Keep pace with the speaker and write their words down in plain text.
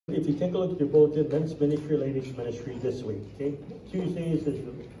If you take a look at your bulletin, men's ministry, ladies ministry this week. Okay, Tuesdays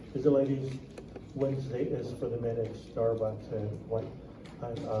is the ladies. Wednesday is for the men at Starbucks and White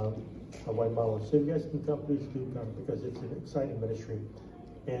Mountain. So if you guys can come, please do come because it's an exciting ministry,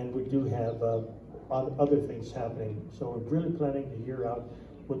 and we do have other things happening. So we're really planning the year out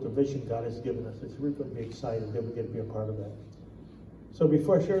with the vision God has given us. It's really going to be exciting that we get to be a part of that. So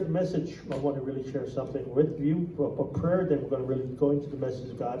before I share the message, I want to really share something with you, a prayer that we're going to really go into the message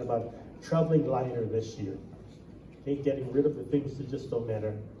of God about traveling lighter this year. Okay, getting rid of the things that just don't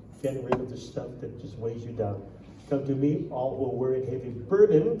matter. Getting rid of the stuff that just weighs you down. Come to me, all who are weary and heavy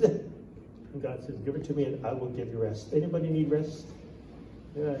burdened. And God says, give it to me and I will give you rest. Anybody need rest?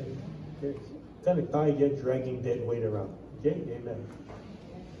 Yeah, it's kind of tired yet dragging dead weight around. Okay, amen.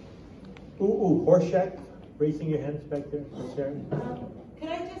 Horseshack. Raising your hands back there, Sharon. Could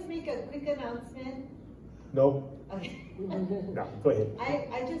I just make a quick announcement? No. Okay. No, go ahead.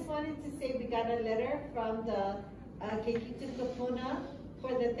 I just wanted to say we got a letter from the Keikitun Kapuna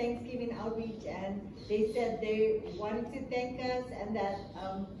for the Thanksgiving outreach, and they said they wanted to thank us and that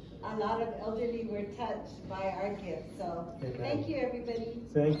a lot of elderly were touched by our gifts. So Amen. Thank you, everybody.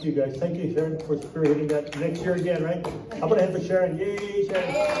 Thank you, guys. Thank you, Sharon, for spearheading that. Next year again, right? How about a hand for Sharon? Yay,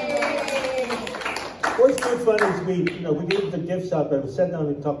 Sharon. Yay. What's good fun is we gave the gifts out, but we sat down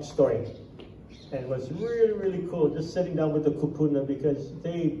and talked story. And it was really, really cool just sitting down with the kupuna because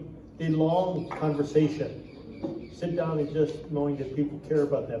they long conversation. Sit down and just knowing that people care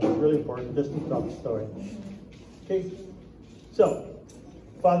about them. It's really important just to talk story. Okay? So,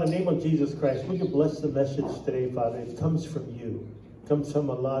 Father, in the name of Jesus Christ, would you bless the message today, Father? It comes from you. It comes from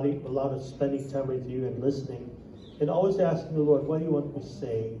a lot of spending time with you and listening. And always asking the Lord, what do you want me to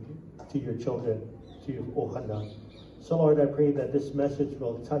say to your children? To you, Ohana. So Lord, I pray that this message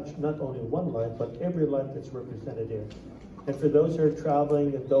will touch not only one life, but every life that's represented here. And for those who are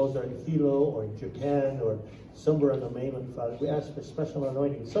traveling, and those who are in Hilo or in Japan or somewhere on the mainland, Father, we ask for special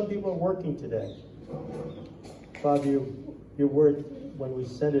anointing. Some people are working today. Father, your word, when we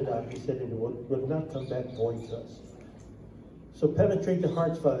sent it out, you said it would not come back void to us. So penetrate the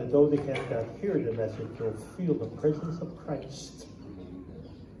hearts, Father, though they cannot hear the message, they'll feel the presence of Christ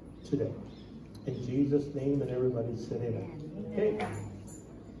today. In Jesus' name, and everybody said amen. Okay.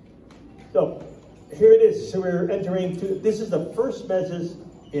 So, here it is. So we're entering this is the first message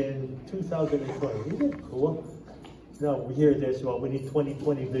in 2020. Isn't it cool? Now, we hear this, well, we need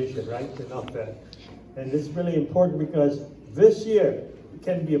 2020 vision, right? Enough that. And it's really important because this year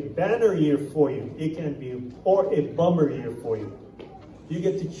can be a banner year for you. It can be, or a bummer year for you. You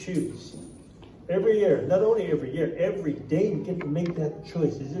get to choose. Every year, not only every year, every day we get to make that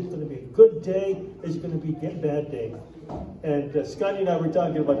choice. Is it going to be a good day? Is it going to be a bad day? And Scotty and I were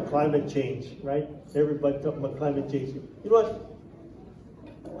talking about climate change, right? Everybody talking about climate change. You know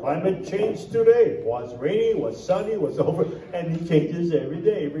what? Climate change today was rainy, was sunny, was over, and it changes every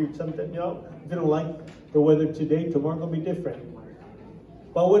day. Something, if you don't like the weather today, tomorrow will be different.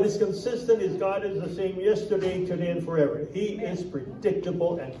 But what is consistent is God is the same yesterday, today, and forever. He is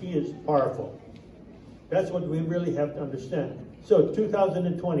predictable and He is powerful. That's what we really have to understand. So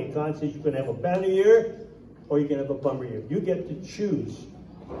 2020, God says you can have a banner year or you can have a bummer year. You get to choose.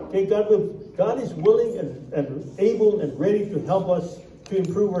 Okay, God is willing and able and ready to help us to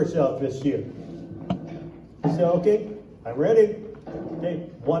improve ourselves this year. You say, okay, I'm ready. Okay,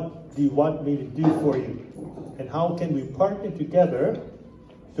 what do you want me to do for you? And how can we partner together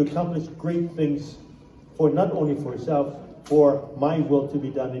to accomplish great things for not only for yourself, for my will to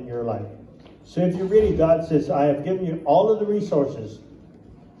be done in your life? So if you really, God says, I have given you all of the resources.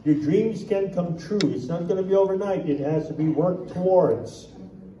 Your dreams can come true. It's not going to be overnight. It has to be worked towards.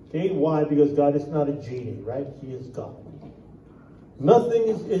 Okay, why? Because God is not a genie, right? He is God. Nothing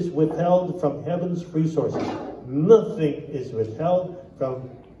is withheld from heaven's resources. Nothing is withheld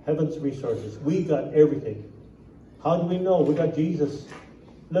from heaven's resources. We got everything. How do we know? We got Jesus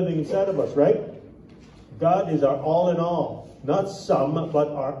living inside of us, right? God is our all in all. Not some, but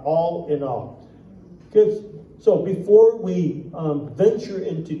our all in all. Okay, so before we venture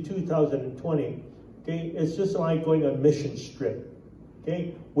into 2020, okay, it's just like going on a mission trip.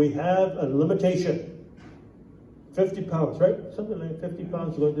 Okay, we have a limitation. 50 pounds, right? Something like 50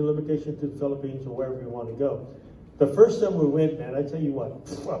 pounds going to limitation to the Philippines or wherever you want to go. The first time we went, man, I tell you what,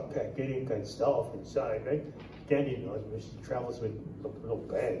 pack any kind of stuff inside, right? Candy, she travels with a little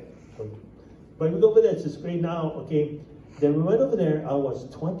bag. But we go over there, it's just great now, okay? Then we went over there, I was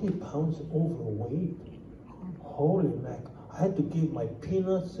 20 pounds overweight. Holy mac. I had to give my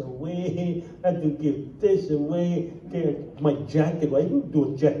peanuts away. I had to give this away. Okay, my jacket. Well, I didn't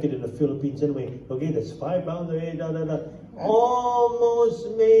do a jacket in the Philippines anyway. Okay, that's 5 pounds away. Almost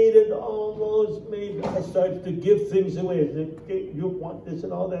made and almost maybe I started to give things away. I said, okay, you want this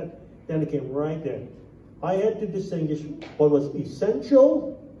and all that. Then it came right there. I had to distinguish what was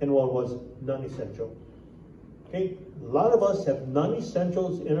essential and what was non-essential. Okay, a lot of us have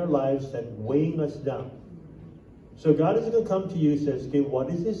non-essentials in our lives that weighing us down. So God is going to come to you and says, okay, what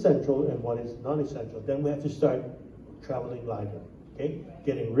is essential and what is non-essential? Then we have to start traveling lighter. Okay,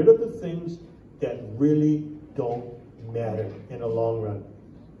 getting rid of the things that really don't matter in the long run.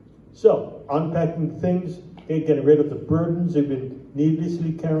 So, unpacking things, okay, getting rid of the burdens you've been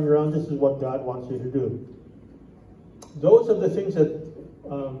needlessly carrying around. This is what God wants you to do. Those are the things that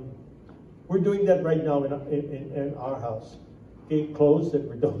we're doing that right now in our house. Okay, clothes that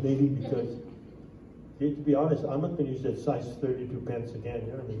we're donating because, okay, to be honest, I'm not going to use that size 32 pants again.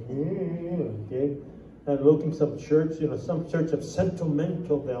 You know what I mean? Okay, and looking some shirts, you know, some shirts have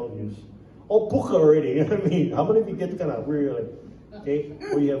sentimental values. Oh, puka already. You know what I mean? How many of you get kind of really, okay,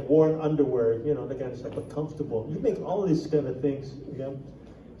 where you have worn underwear, you know, that kind of stuff, but comfortable. You make all these kind of things, yeah.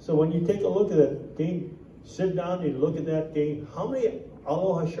 So when you take a look at it, okay, sit down and look at that, okay, how many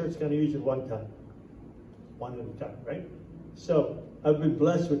Aloha shirts can I use at one time? One at a time, right? So I've been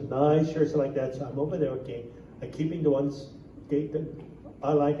blessed with nice shirts like that, so I'm over there, okay, I'm keeping the ones, okay, that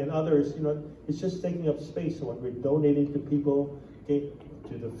I like, and others, you know, it's just taking up space. So when we're donating to people, okay,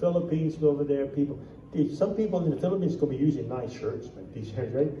 to the Philippines, go over there, people, okay, some people in the Philippines could be using nice shirts, like these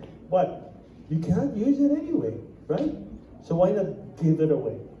shirts, right? But you can't use it anyway, right? So why not give it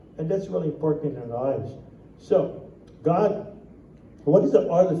away? And that's really important in our lives. So, God, what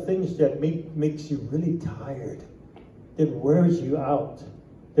are the things that makes you really tired, that wears you out,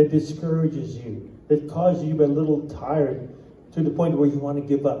 that discourages you, that causes you to be a little tired to the point where you want to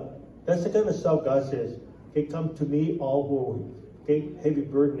give up? That's the kind of stuff God says, okay, come to me, all who, okay, heavy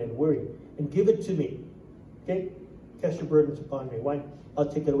burden and worry, and give it to me. Okay, cast your burdens upon me. Why?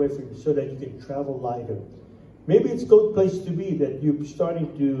 I'll take it away from you so that you can travel lighter. Maybe it's a good place to be that you're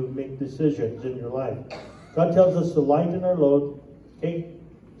starting to make decisions in your life. God tells us to lighten our load, okay,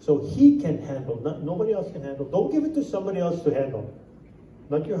 so He can handle, nobody else can handle. Don't give it to somebody else to handle.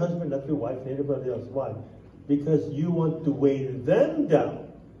 Not your husband, not your wife, anybody else. Why? Because you want to weigh them down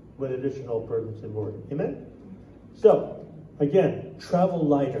with additional burdens and worry. Amen? So, again, travel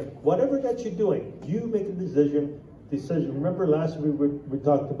lighter. Whatever that you're doing, you make a decision. Remember last week we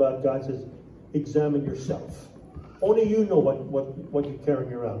talked about God says, examine yourself. Only you know what you're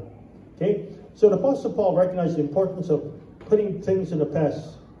carrying around. Okay? So the Apostle Paul recognized the importance of putting things in the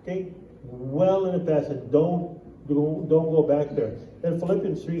past. Okay? Well in the past, and don't go back there. Then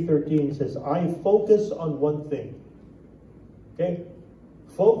Philippians 3:13 says, I focus on one thing. Okay?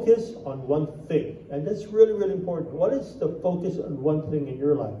 Focus on one thing. And that's really, really important. What is the focus on one thing in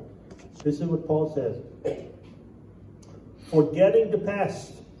your life? This is what Paul says. Forgetting the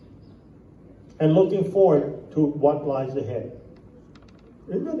past and looking forward to what lies ahead.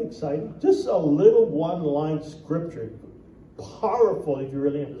 Isn't that exciting? Just a little one-line scripture. Powerful if you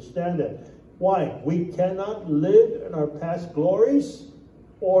really understand that. Why? We cannot live in our past glories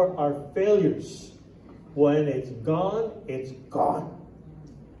or our failures. When it's gone, it's gone.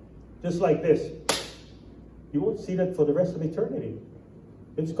 Just like this. You won't see that for the rest of eternity.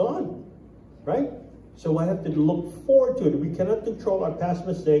 It's gone. Right? So I have to look forward to it. We cannot control our past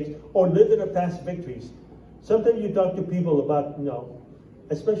mistakes or live in our past victories. Sometimes you talk to people about, you know,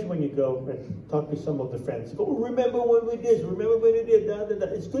 especially when you go and talk to some of the friends. Go, remember when we did, remember when we did, da, da, da.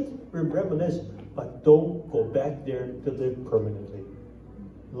 It's good to reminisce, but don't go back there to live permanently.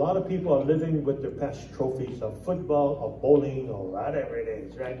 A lot of people are living with their past trophies of football, or bowling, or whatever it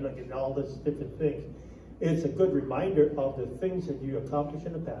is, right? Look at all these different things. It's a good reminder of the things that you accomplished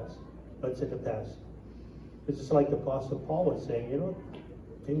in the past, but it's in the past. It's just like the Apostle Paul was saying, you know,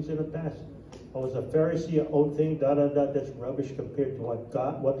 things in the past. I was a Pharisee, own thing, that's rubbish compared to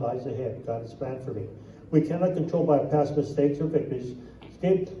what lies ahead. God has planned for me. We cannot control by past mistakes or victories.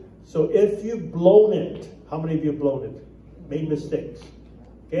 Okay? So if you've blown it, how many of you have blown it? Made mistakes.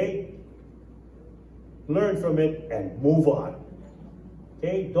 Okay? Learn from it and move on.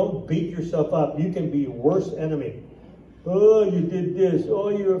 Okay? Don't beat yourself up. You can be your worst enemy. Oh, you did this. Oh,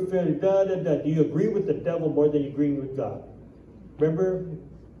 you're a failure. Da, da, da. Do you agree with the devil more than you agree with God? Remember,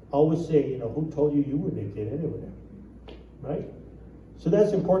 I always say, you know, who told you were naked anyway? Right? So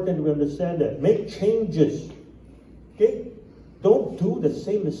that's important to understand that. Make changes. Okay? Don't do the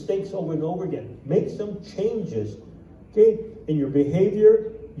same mistakes over and over again. Make some changes. Okay? In your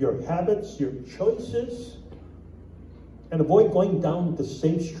behavior, your habits, your choices. And avoid going down the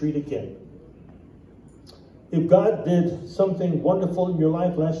same street again. If God did something wonderful in your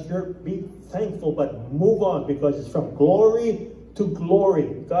life last year, be thankful, but move on, because it's from glory to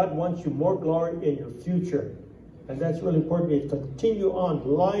glory. God wants you more glory in your future. And that's really important. It's continue on.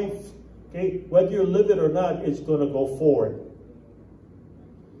 Life, okay, whether you live it or not, it's going to go forward.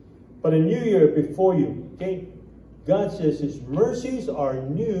 But a new year before you, okay, God says his mercies are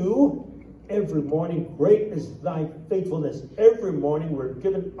new every morning. Great is thy faithfulness. Every morning we're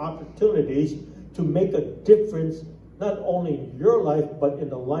given opportunities to make a difference, not only in your life, but in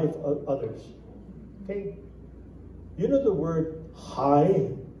the life of others. Okay? You know the word hi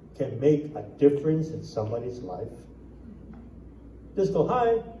can make a difference in somebody's life. Just go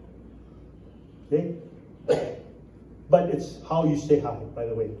hi. Okay? But it's how you say hi, by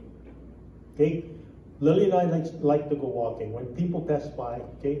the way. Okay? Lily and I like to go walking. When people pass by,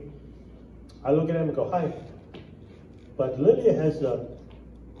 okay, I look at them and go, hi. But Lily has a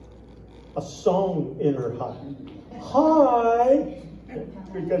song in her hi. Hi!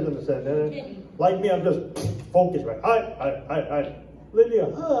 You guys understand that? Like me, I'm just focused, right? Hi. Lydia,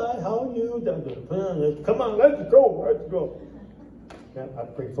 hi, how are you? Come on, let's go. Yeah, I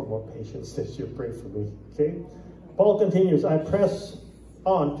pray for more patience this year. Pray for me, okay? Paul continues, I press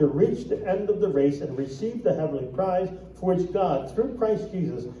on to reach the end of the race and receive the heavenly prize for which God, through Christ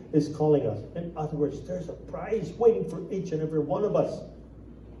Jesus, is calling us. In other words, there's a prize waiting for each and every one of us.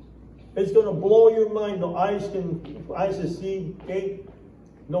 It's going to blow your mind. No eyes to see, okay?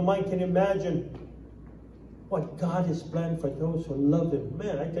 No mind can imagine what God has planned for those who love him.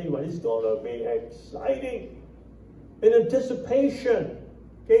 Man, I tell you what, it's going to be exciting. In anticipation.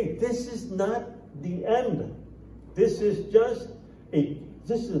 Okay, this is not the end. This is just a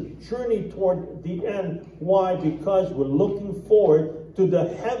journey toward the end. Why? Because we're looking forward to the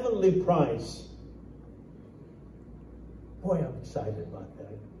heavenly prize. Boy, I'm excited about that.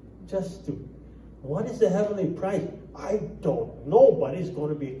 What is the heavenly prize? I don't know, but it's going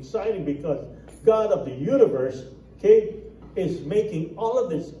to be exciting because God of the universe, okay, is making all of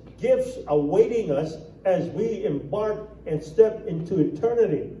these gifts awaiting us as we embark and step into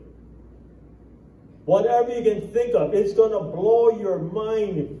eternity. Whatever you can think of, it's going to blow your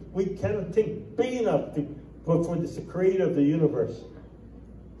mind. We cannot think big enough for this creator of the universe.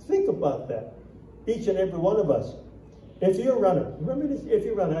 Think about that. Each and every one of us. If you're a runner, remember this? If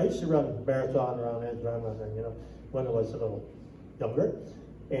you're a runner, I used to run a marathon around when I was a little younger.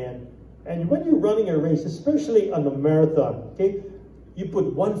 And when you're running a race, especially on the marathon, okay, you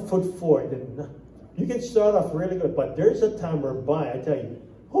put 1 foot forward. And you can start off really good, but there's a time whereby, I tell you,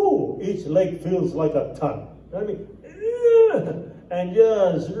 each leg feels like a ton. I mean, and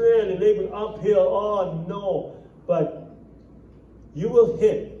just really living uphill, oh no. But you will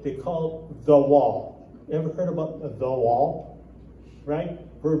hit, they call the wall. You ever heard about the wall? Right?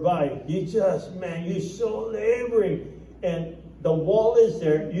 Whereby you just, man, you're so laboring. And the wall is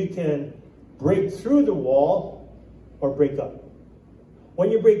there. You can break through the wall or break up.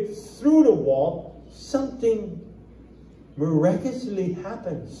 When you break through the wall, something miraculously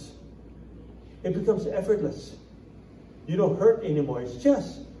happens. It becomes effortless. You don't hurt anymore. It's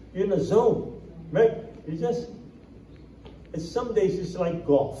just, you're in a zone. Right? Some days it's like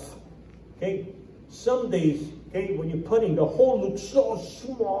golf. Okay? Some days, okay, when you're putting, the hole looks so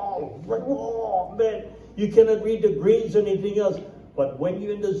small. Right? Oh, man. You cannot read the greens or anything else. But when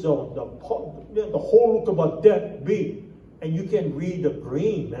you're in the zone, the hole looks about that big. And you can read the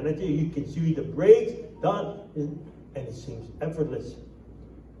green. And I tell you can see the breaks done. And it seems effortless.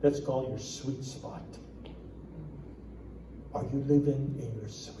 That's called your sweet spot. Are you living in your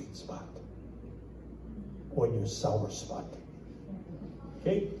sweet spot? Or in your sour spot?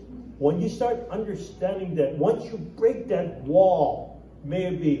 Okay? When you start understanding that, once you break that wall, may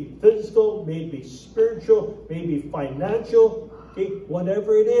it be physical, may it be spiritual, may it be financial, okay,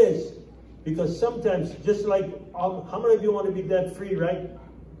 whatever it is. Because sometimes, just like, how many of you want to be debt free, right?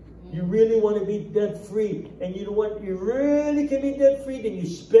 You really want to be debt free. And you know what? You really can be debt free. Then you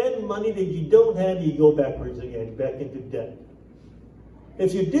spend money that you don't have, you go backwards again, back into debt.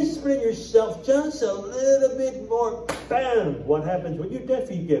 If you discipline yourself just a little bit more, bam, what happens? When you're debt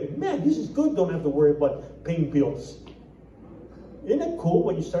free, you get, man, this is good. Don't have to worry about paying bills. Isn't it cool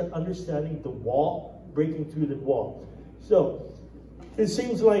when you start understanding the wall, breaking through the wall? So, it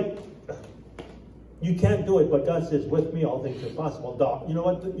seems like you can't do it, but God says, with me, all things are possible. You know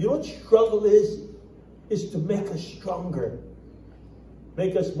what struggle is? Is to make us stronger.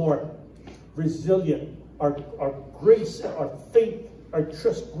 Make us more resilient. Our grace, our faith, our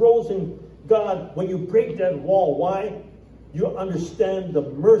trust grows in God when you break that wall. Why? You understand the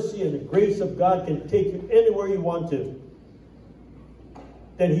mercy and the grace of God can take you anywhere you want to.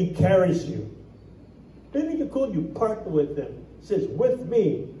 Then he carries you. Isn't it cool? You partner with him. It says, with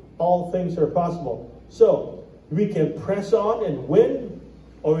me, all things are possible. So, We can press on and win,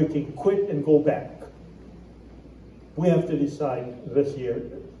 or we can quit and go back. We have to decide this year.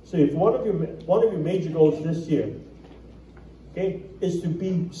 So if one of your major goals this year, okay, is to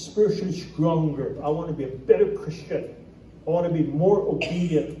be spiritually stronger. I want to be a better Christian. I want to be more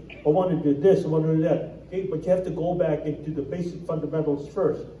obedient. I want to do this, I want to do that. Okay, but you have to go back into the basic fundamentals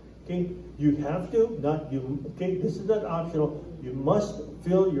first. Okay, you have to, not you, okay, this is not optional. You must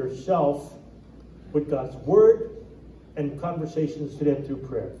fill yourself with God's word and conversations to them through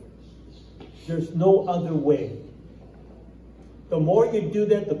prayer. There's no other way. The more you do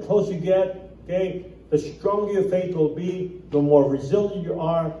that, the closer you get, okay, the stronger your faith will be, the more resilient you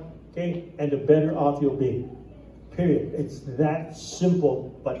are, okay, and the better off you'll be. Period. It's that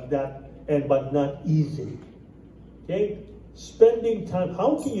simple, but not easy. Okay? Spending time.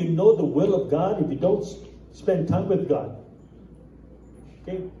 How can you know the will of God if you don't spend time with God?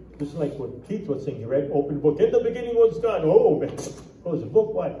 Okay? Just like what Keith was saying, you read, open the book. In the beginning was God. Oh, man. Close the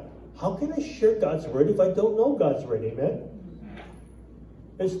book. Why? How can I share God's word if I don't know God's word? Amen?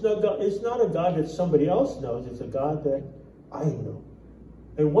 It's not a God that somebody else knows. It's a God that I know.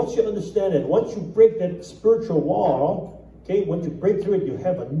 And once you understand it, once you break that spiritual wall, okay, once you break through it, you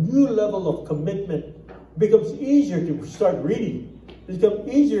have a new level of commitment. It becomes easier to start reading. It becomes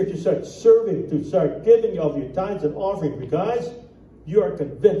easier to start serving, to start giving of your tithes and offering, because you are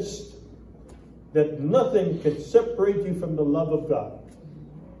convinced that nothing can separate you from the love of God.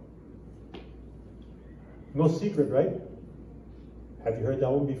 No secret, right? Have you heard that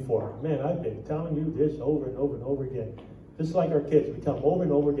one before? Man, I've been telling you this over and over and over again. Just like our kids, we tell them over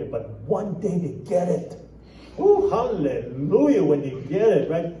and over again, but one day they get it. Oh, hallelujah, when they get it,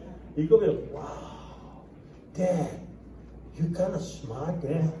 right? You go like, wow, Dad, you're kind of smart,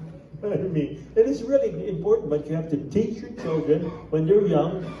 Dad. I mean, it is really important, but you have to teach your children when they're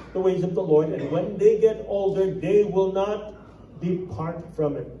young the ways of the Lord, and when they get older, they will not depart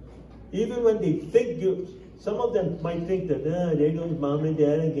from it. Even when they think you... Some of them might think that, there goes mom and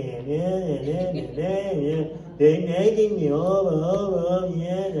dad again. They're nagging me over,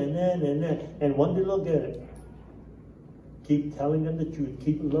 and one day they'll get it. Keep telling them the truth.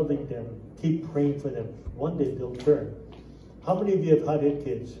 Keep loving them. Keep praying for them. One day they'll turn. How many of you have hard-headed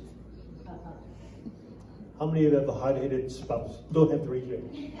kids? How many of you have a hard-headed spouse? Don't have to raise your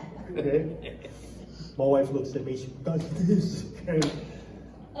hand. Okay? My wife looks at me, she does this.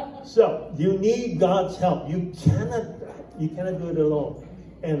 So, you need God's help. You cannot do it alone.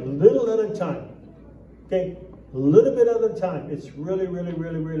 And little at a time. Okay? Little bit at a time. It's really, really,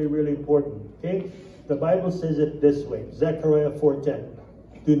 really, really, really important. Okay? The Bible says it this way. Zechariah 4:10.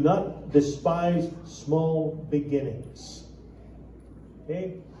 Do not despise small beginnings.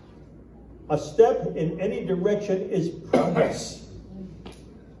 Okay? A step in any direction is progress.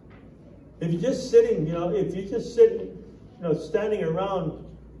 If you're just sitting, standing around,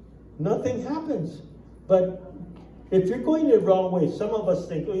 nothing happens. But if you're going the wrong way, some of us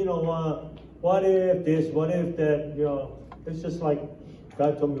think, what if this, what if that, it's just like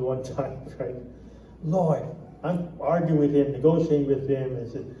God told me one time, right? Lord, I'm arguing with him, negotiating with him,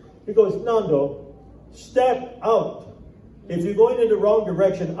 and he goes, Nando, step out. If you're going in the wrong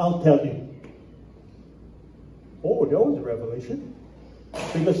direction, I'll tell you. Oh, that was a revelation.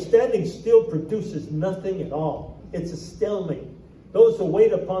 Because standing still produces nothing at all. It's a stalemate. Those who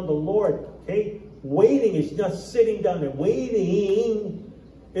wait upon the Lord, okay? Waiting is not sitting down and waiting.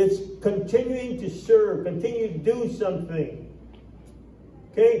 It's continuing to serve, continue to do something.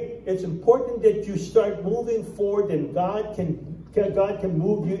 Okay? It's important that you start moving forward, and God can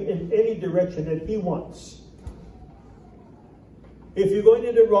move you in any direction that he wants. If you're going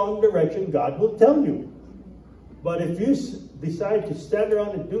in the wrong direction, God will tell you. But if you decide to stand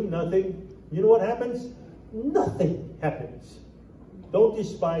around and do nothing, you know what happens? Nothing happens. Don't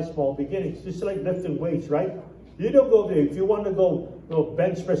despise small beginnings. Just like lifting weights, right? You don't go there. If you want to go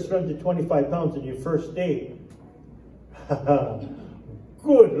bench press 325 pounds on your first day,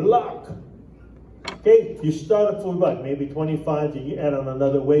 good luck. Okay, you start off with what? Maybe 25, then you add on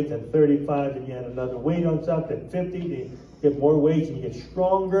another weight, then 35, then you add another weight on top, then 50, then you get more weights, and you get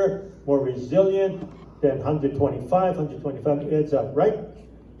stronger, more resilient, then 125 adds up, right?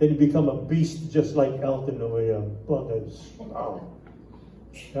 Then you become a beast just like Elton the way wow.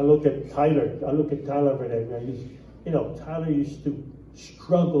 I look at Tyler over there. Tyler used to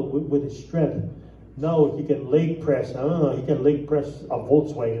struggle with his strength. Now he can leg press. I don't know, he can leg press a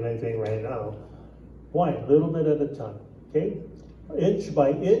Volkswagen, I think, right now. Why? A little bit at a time. Okay? Inch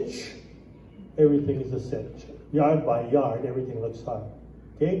by inch, everything is a cinch. Yard by yard, everything looks hard.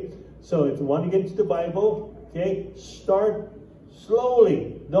 Okay? So if you want to get into the Bible, okay, start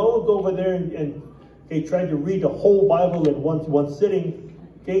slowly. Don't go over there and Okay, trying to read the whole Bible in one sitting.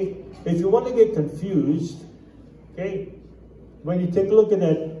 Okay, if you want to get confused, okay, when you take a look at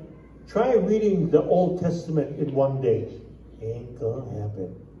that, try reading the Old Testament in one day. Ain't gonna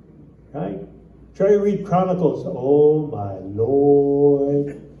happen, right? Try to read Chronicles. Oh my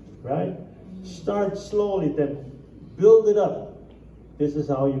Lord, right? Start slowly, then build it up. This is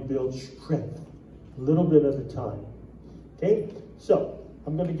how you build strength, a little bit at a time. Okay, so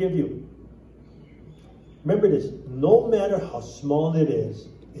I'm going to give you. Remember this: no matter how small it is,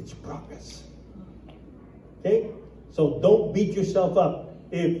 it's progress. Okay, so don't beat yourself up.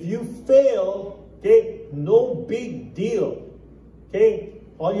 If you fail, okay, no big deal. Okay,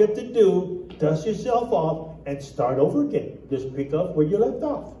 all you have to do, dust yourself off and start over again. Just pick up where you left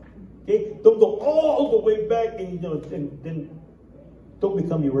off. Okay, don't go all the way back and then don't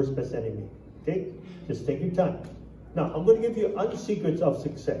become your worst best enemy. Okay, just take your time. Now I'm going to give you unsecrets of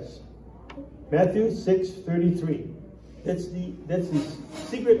success. Matthew 6:33. That's the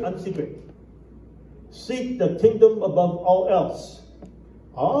secret unsecret. Seek the kingdom above all else.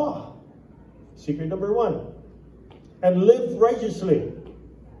 Secret number 1. And live righteously.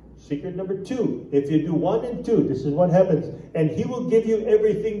 Secret number 2. If you do 1 and 2, this is what happens. And he will give you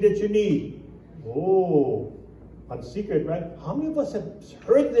everything that you need. Oh, unsecret, right? How many of us have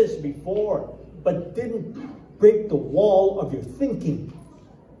heard this before, but didn't break the wall of your thinking,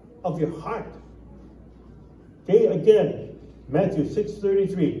 of your heart? Okay, again, Matthew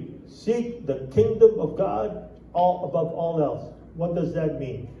 6:33. Seek the kingdom of God above all else. What does that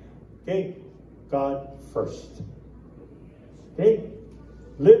mean? Okay, God first. Okay,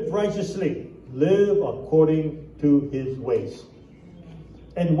 live righteously. Live according to his ways.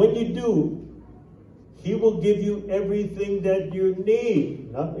 And when you do, he will give you everything that you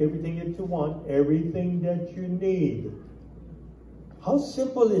need. Not everything that you want, everything that you need. How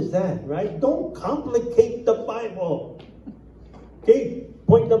simple is that, right? Don't complicate the Bible. Okay,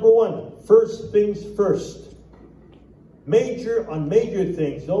 point number 1. First things first. Major on major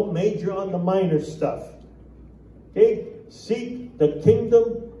things. Don't major on the minor stuff. Okay, seek the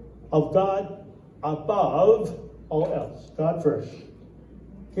kingdom of God above all else. God first.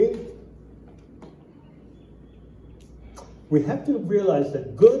 Okay? We have to realize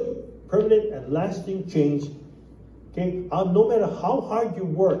that good, permanent, and lasting change, okay, no matter how hard you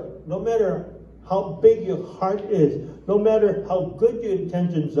work, no matter how big your heart is, no matter how good your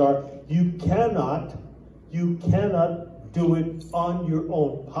intentions are, you cannot do it on your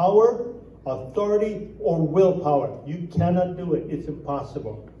own power, authority, or willpower. You cannot do it. It's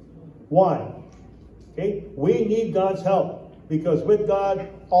impossible. Why? Okay, we need God's help, because with God,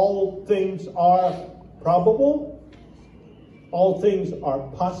 all things are probable, all things are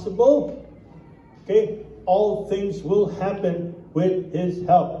possible, okay, all things will happen with his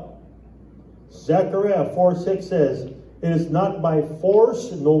help. Zechariah 4:6 says, it is not by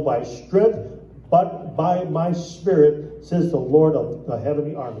force, nor by strength, but by my spirit, says the Lord of the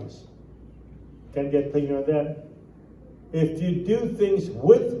heavenly armies. Can you get clear on that? If you do things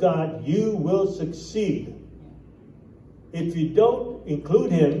with God, you will succeed. If you don't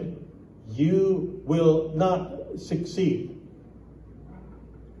include him, you will not succeed.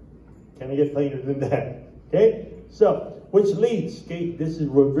 Can I get plainer than that? Okay? So, which leads, okay, this is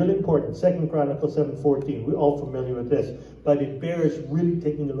really important. 2 Chronicles 7:14. We're all familiar with this. But it bears really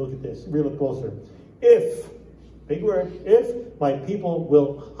taking a look at this real closer. If, big word, if my people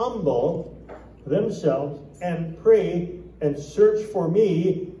will humble themselves and pray and search for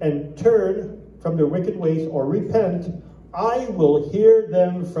me and turn from their wicked ways or repent, I will hear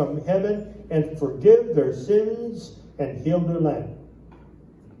them from heaven and forgive their sins and heal their land.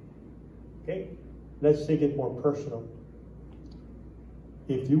 Okay, let's take it more personal.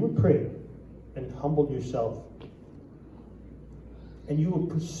 If you would pray and humble yourself, and you will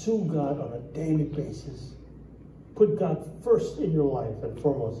pursue God on a daily basis, put God first in your life and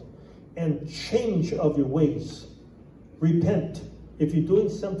foremost, and change of your ways. Repent. If you're doing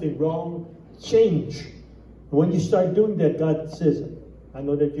something wrong, change. When you start doing that, God says, I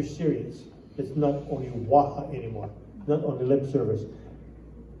know that you're serious. It's not only waha anymore, not only lip service.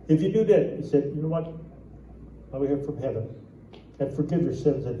 If you do that, he said, you know what? I will hear from heaven and forgive your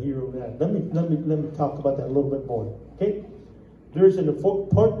sins and heal your land. Let me talk about that a little bit more. Okay? There's an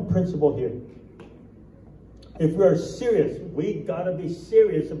important principle here. If we are serious, we gotta be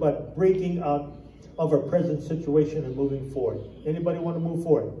serious about breaking out of our present situation and moving forward. Anybody want to move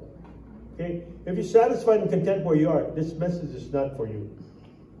forward? Okay? If you're satisfied and content where you are, this message is not for you.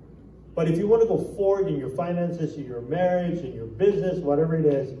 But if you want to go forward in your finances, in your marriage, in your business, whatever it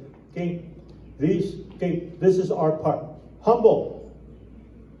is, okay, this is our part. Humble.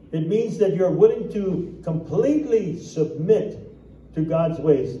 It means that you're willing to completely submit to God's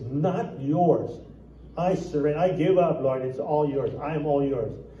ways, not yours. I surrender. I give up, Lord. It's all yours. I am all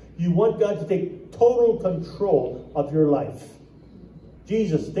yours. You want God to take total control of your life.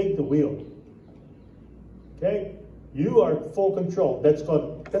 Jesus, take the wheel. Okay? You are full control. That's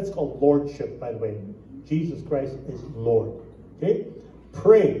called lordship, by the way. Jesus Christ is Lord. Okay?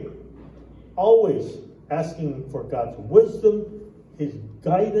 Pray. Always asking for God's wisdom, His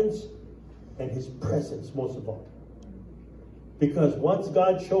guidance, and His presence, most of all. Because once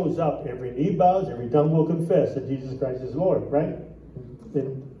God shows up, every knee bows, every tongue will confess that Jesus Christ is Lord, right?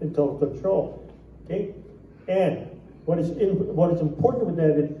 In total control. Okay? And what is important with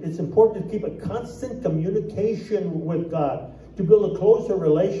that, it's important to keep a constant communication with God, to build a closer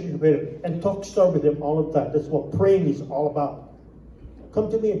relationship with Him, and talk story with Him all the time. That's what praying is all about. Come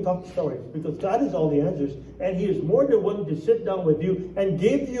to me and talk stories, because God has all the answers, and He is more than willing to sit down with you and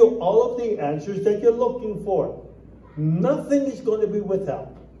give you all of the answers that you're looking for. Nothing is going to be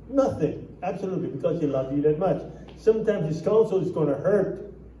without. Nothing. Absolutely, because He loves you that much. Sometimes His counsel is going to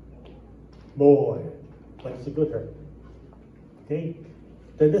hurt. Boy, but it's a good hurt. Okay?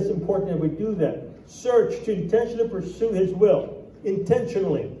 That it's important that we do that. Search to intentionally pursue His will.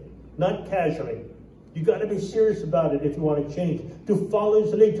 Intentionally, not casually. You got to be serious about it if you want to change. To follow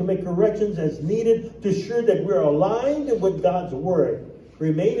His lead, to make corrections as needed, to ensure that we're aligned with God's Word.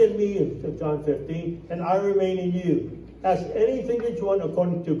 Remain in me, in John 15, and I remain in you. Ask anything that you want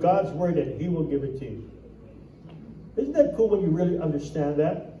according to God's Word, and He will give it to you. Isn't that cool when you really understand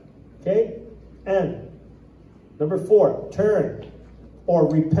that? Okay? And number 4, turn or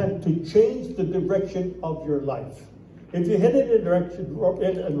repent to change the direction of your life. If you head in the direction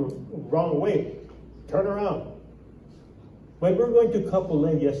in the wrong way, turn around. When we were going to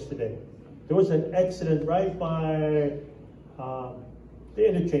Kapolei yesterday, there was an accident right by the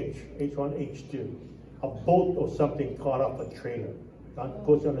interchange, H1, H2. A boat or something caught up a trailer,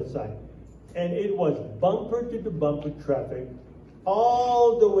 posted on the side. And it was bumper to the bumper traffic,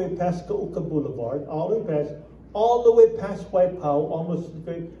 all the way past Kauka Boulevard, all the way past Waipau, almost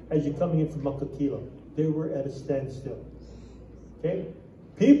as you're coming in from Makakilo. They were at a standstill. Okay?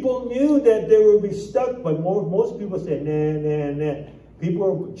 People knew that they would be stuck, but most people said, nah. People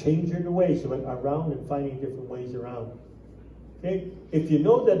are changing their ways, so went around and finding different ways around. Okay? If you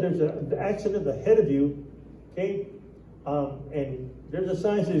know that there's an accident ahead of you, okay, and there's a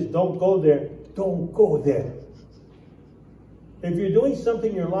sign that says, don't go there, don't go there. If you're doing something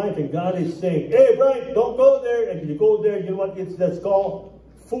in your life and God is saying, hey, Brian, don't go there, and you go there, you know what that's called?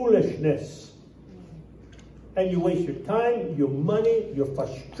 Foolishness. And you waste your time, your money, your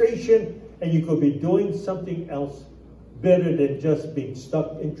frustration, and you could be doing something else better than just being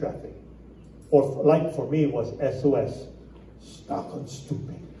stuck in traffic. Or like for me, it was SOS. Stuck on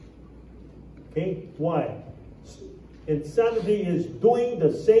stupid. Okay? Why? Insanity is doing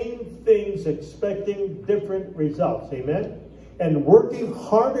the same things, expecting different results. Amen? And working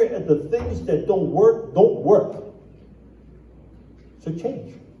harder at the things that don't work. So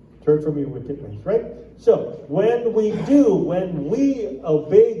change. Turn from your wicked ways, right? So when we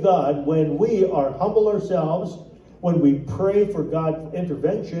obey God, when we are humble ourselves, when we pray for God's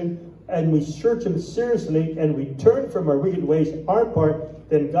intervention, and we search Him seriously, and we turn from our wicked ways, our part,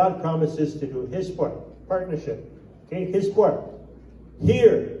 then God promises to do His part. Partnership. Okay, His part.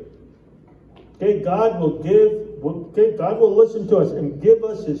 Here. Okay, God will listen to us and give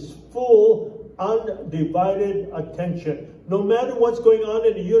us His full, undivided attention. No matter what's going on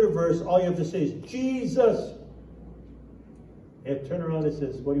in the universe, all you have to say is, Jesus. And turn around and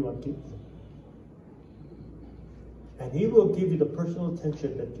says, what do you want to keep? And He will give you the personal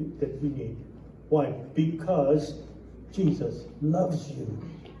attention that you need. Why? Because Jesus loves you.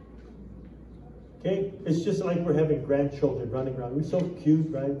 Okay? It's just like we're having grandchildren running around. We're so cute,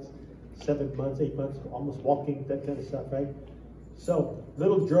 right? 7 months, 8 months, almost walking, that kind of stuff, right? So,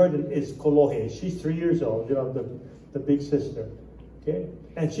 little Jordan is Kolohe. She's 3 years old, you know, the big sister. Okay?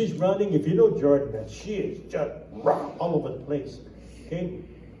 And she's running. If you know Jordan, man, she is just all over the place. Okay?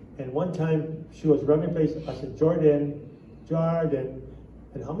 And one time, she was running place. I said, Jordan.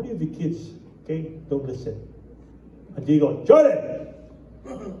 And how many of you kids, okay, don't listen? And you go, Jordan!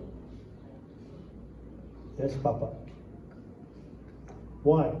 Yes, Papa.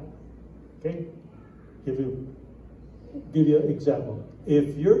 Why? Okay? Give you an example.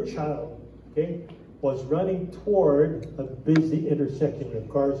 If your child, okay, was running toward a busy intersection where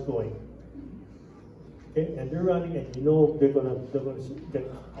cars going, okay, and they're running, and you know they're gonna get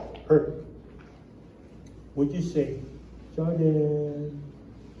hurt, would you say, Jordan,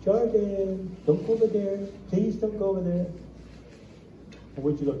 don't go over there. Please don't go over there. Or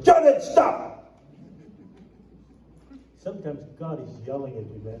would you go, Janet, stop? Sometimes God is yelling at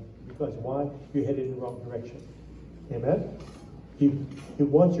you, man. Because why? You're headed in the wrong direction. Amen? He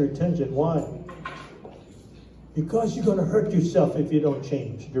wants your attention. Why? Because you're going to hurt yourself if you don't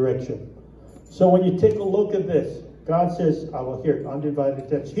change direction. So when you take a look at this, God says, I will hear undivided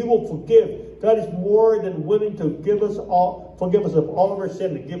attention. He will forgive. God is more than willing to forgive us of all of our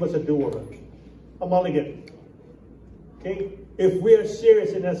sin and give us a do-over. A mulligan. Okay? If we are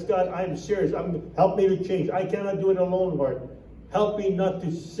serious and ask God, I am serious. Help me to change. I cannot do it alone, Lord. Help me not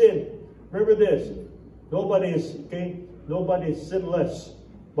to sin. Remember this. Nobody is sinless.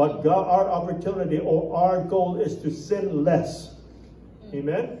 But God, our opportunity or our goal is to sin less.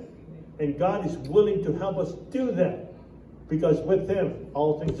 Amen? And God is willing to help us do that. Because with Him,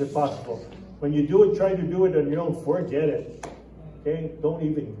 all things are possible. When you do it, try to do it on your own, forget it. Okay? Don't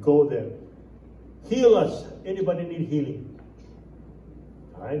even go there. Heal us. Anybody need healing?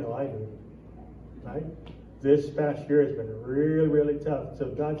 I know I do. Right? This past year has been really, really tough. So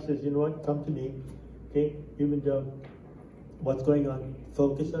God says, you know what? Come to me. Okay? Even though what's going on,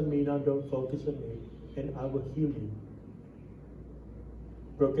 focus on me now, don't focus on me. And I will heal you.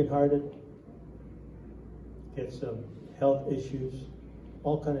 Brokenhearted, get some health issues,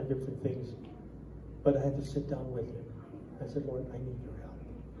 all kind of different things. But I had to sit down with him. I said, Lord, I need your help.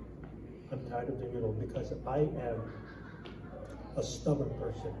 I'm tired of doing it all because I am a stubborn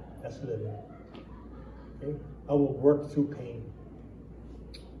person. That's living. Okay? I will work through pain.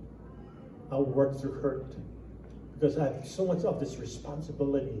 I will work through hurt. Because I have so much of this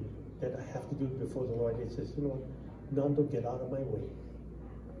responsibility that I have to do it before the Lord. He says, you know what? Nando, get out of my way.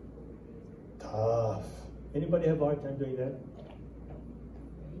 Tough. Anybody have a hard time doing that?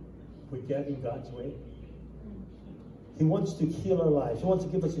 We get in God's way. He wants to heal our lives. He wants to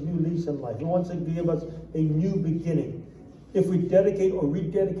give us a new lease on life. He wants to give us a new beginning. If we dedicate or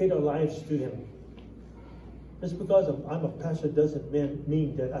rededicate our lives to Him. Just because I'm a pastor doesn't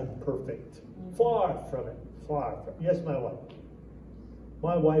mean that I'm perfect. Far from it. Far from it. Yes, my wife.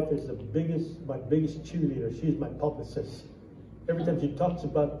 My wife is my biggest cheerleader. She's my publicist. Every time she talks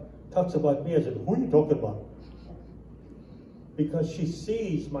about me, I said, who are you talking about? Because she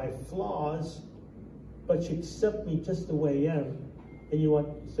sees my flaws, but she accepts me just the way I am. And you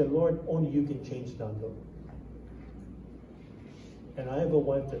want to say, Lord, only you can change Nando. And I have a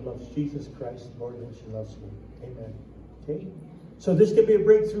wife that loves Jesus Christ more than she loves me. Amen. Okay? So this could be a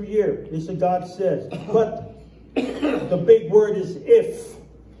breakthrough year. This is what God says. But the big word is if.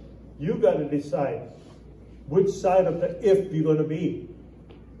 You got to decide which side of the if you're going to be.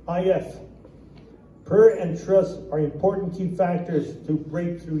 IF. Prayer and trust are important key factors to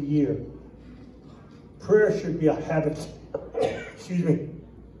breakthrough year. Prayer should be a habit. Excuse me.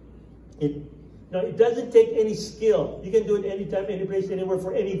 It doesn't take any skill. You can do it anytime, any place, anywhere,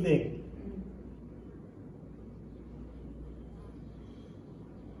 for anything.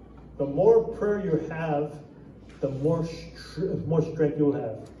 The more prayer you have, the more strength you'll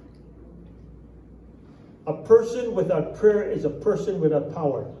have. A person without prayer is a person without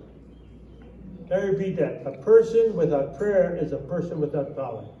power. Let me repeat that. A person without prayer is a person without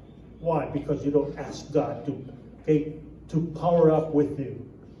power. Why? Because you don't ask God to power up with you.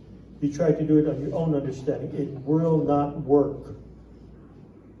 You try to do it on your own understanding. It will not work.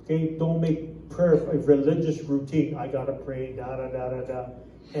 Okay? Don't make prayer a religious routine. I gotta pray, da da da da da.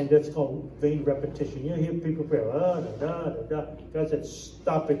 And that's called vain repetition. You hear people pray, da da da da. God said,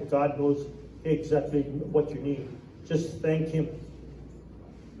 stop it. God knows exactly what you need. Just thank Him.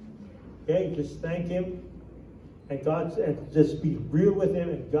 Okay? Just thank Him. And just be real with Him,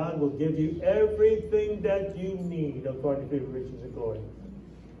 and God will give you everything that you need according to His riches and glory.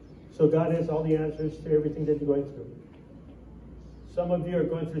 So God has all the answers to everything that you're going through. Some of you are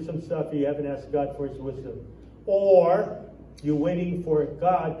going through some stuff you haven't asked God for His wisdom. Or you're waiting for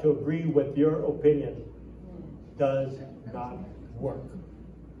God to agree with your opinion. Does not work.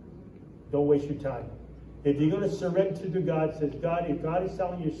 Don't waste your time. If you're going to surrender to God, says God, if God is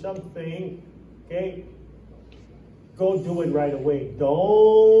telling you something, okay, go do it right away.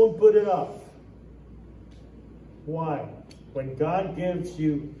 Don't put it off. Why? When God gives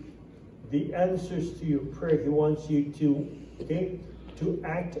you the answers to your prayer, He wants you to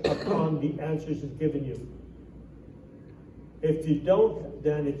act upon the answers He's given you. If you don't,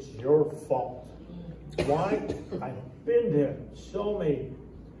 then it's your fault. Why? I've been there. So many.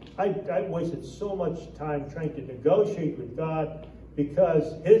 I wasted so much time trying to negotiate with God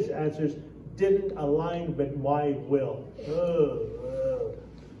because His answers didn't align with my will.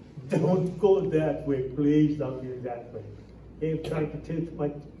 Don't go that way. Please don't do that way. I'm trying to teach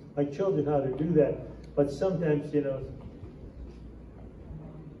my children how to do that. But sometimes,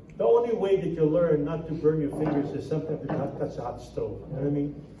 The only way that you'll learn not to burn your fingers is sometimes to not touch a hot stove. You know what I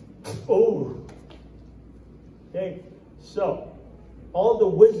mean? Oh! Okay, so all the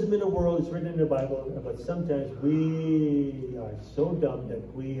wisdom in the world is written in the Bible, but sometimes we are so dumb that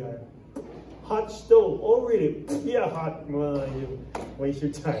we are hot stove. Oh, really? Yeah, hot. Well, you waste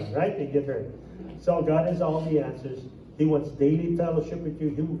your time, right? And get hurt. So God has all the answers. He wants daily fellowship with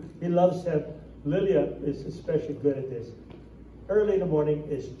you. He loves to have. Lilia is especially good at this. Early in the morning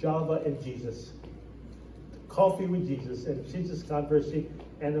is Java and Jesus. Coffee with Jesus and Jesus conversing,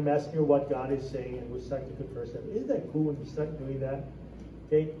 and I'm asking her what God is saying, and we start to converse. Isn't that cool when you start doing that?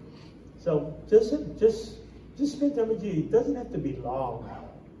 Okay, so just spend time with Jesus. It doesn't have to be long.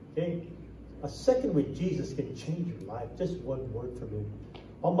 Okay, a second with Jesus can change your life. Just one word from Him.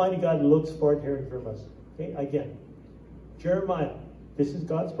 Almighty God looks forward to hearing from us. Okay, again, Jeremiah. This is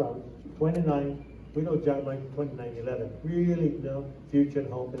God's promise. 29. We know Jeremiah 29:11. Really know future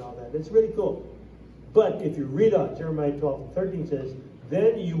and hope and all that. It's really cool. But if you read on Jeremiah 12:13 says,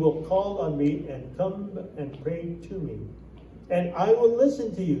 then you will call on me and come and pray to me, and I will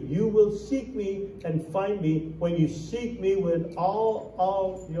listen to you. You will seek me and find me when you seek me with all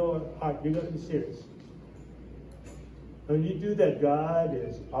of your heart. You're going to be serious. When you do that, God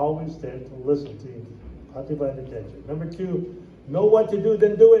is always there to listen to you. Occupied attention. Number 2, know what to do,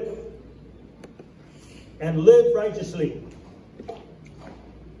 then do it. And live righteously.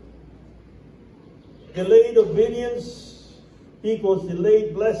 Delayed obedience equals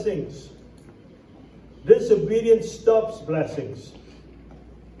delayed blessings. Disobedience stops blessings.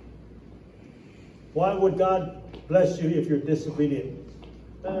 Why would God bless you if you're disobedient?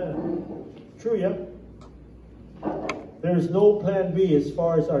 True, yeah? There is no plan B as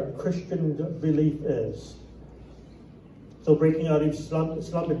far as our Christian belief is. So breaking out of Islam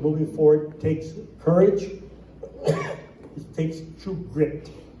and moving forward takes courage. It takes true grit.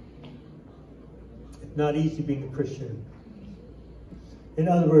 It's not easy being a Christian. In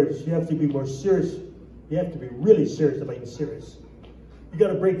other words, you have to be more serious. You have to be really serious about being serious. You got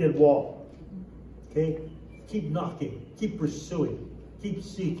to break that wall. Okay? Keep knocking. Keep pursuing. Keep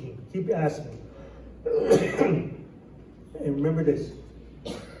seeking. Keep asking. And remember this.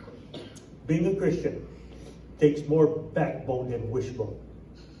 Being a Christian takes more backbone than wishbone.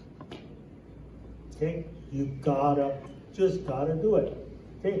 Okay? You just gotta do it.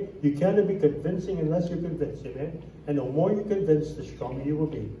 Okay? You can't be convincing unless you're convinced, amen? And the more you're convinced, the stronger you will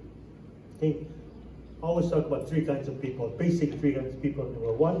be. Okay? I always talk about 3 kinds of people, basic 3 kinds of people in the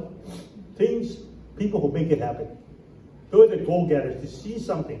world. 1, people who make it happen. Those are the goal-getters. They see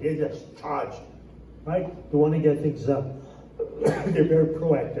something, they just charge. Right? They want to get things done. They're very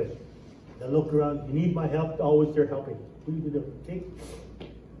proactive. They look around, you need my help, always they're helping. Okay?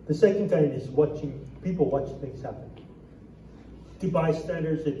 The second kind is people watch things happen. The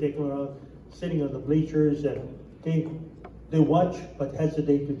bystanders, they take them around, sitting on the bleachers, and they watch but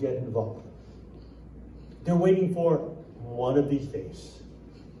hesitate to get involved. They're waiting for one of these days.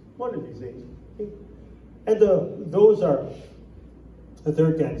 One of these days. Okay? And those are the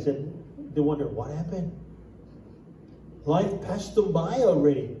third kind. They wonder, what happened? Life passed them by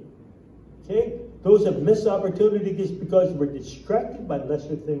already. Okay? Those have missed opportunities because we're distracted by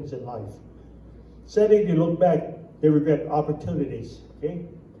lesser things in life. Sadly, they look back, they regret opportunities, okay,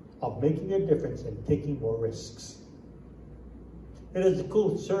 of making a difference and taking more risks. It is a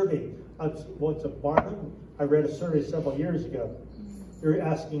cool survey. Once at Barnum, I read a survey several years ago. They're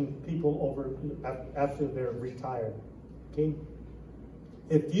asking people after they're retired, okay?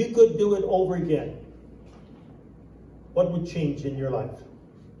 If you could do it over again, what would change in your life?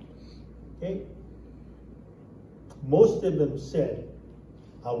 Okay? Most of them said,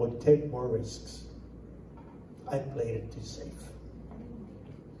 I would take more risks. I played it too safe.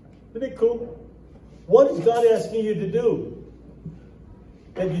 Isn't it cool? What is God asking you to do?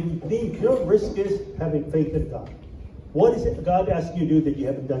 And you know what risk is? Having faith in God. What is it God asking you to do that you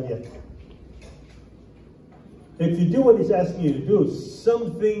haven't done yet? If you do what He's asking you to do,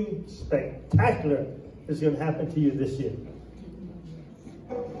 something spectacular is going to happen to you this year.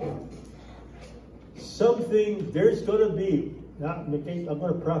 There's going to be, I'm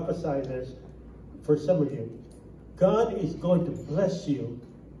going to prophesy this for some of you. God is going to bless you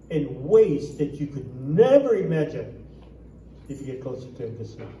in ways that you could never imagine if you get closer to Him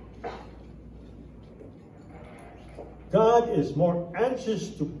this year. God is more anxious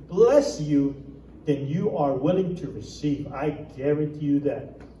to bless you than you are willing to receive. I guarantee you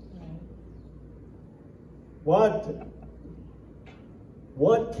that. What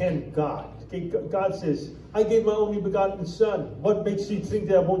can God? God says, I gave my only begotten Son. What makes you think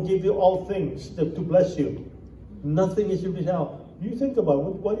that I won't give you all things to bless you? Nothing is your help. You think about it.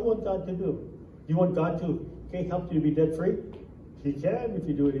 What do you want God to do? Do you want God to help you to be debt-free? He can if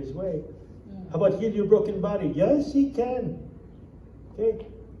you do it His way. How about heal your broken body? Yes, He can. Okay.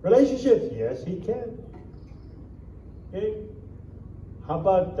 Relationships? Yes, He can. Okay. How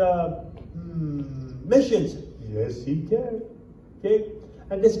about missions? Yes, He can. Okay.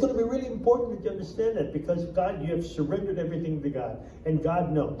 And it's going to be really important that you understand that, because God, you have surrendered everything to God. And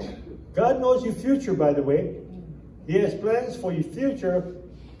God knows. God knows your future, by the way. He has plans for your future.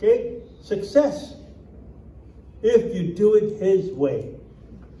 Okay? Success. If you do it His way.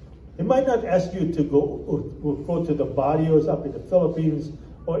 He might not ask you to go to the barrios up in the Philippines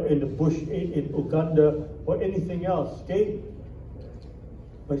or in the bush in Uganda or anything else. Okay?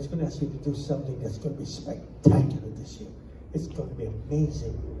 But He's going to ask you to do something that's going to be spectacular this year. It's going to be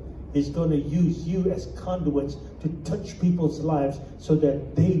amazing. He's going to use you as conduits to touch people's lives so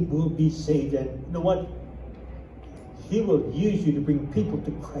that they will be saved. And you know what? He will use you to bring people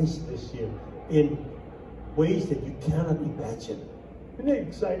to Christ this year in ways that you cannot imagine. Isn't it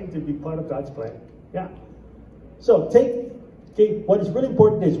exciting to be part of God's plan? Yeah. So what is really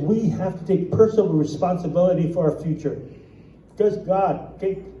important is we have to take personal responsibility for our future. Because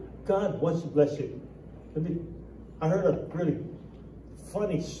God wants to bless you. I heard a really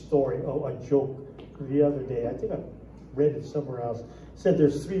funny story, a joke the other day. I think I read it somewhere else. It said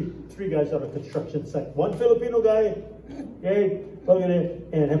there's three guys on a construction site. One Filipino guy, okay,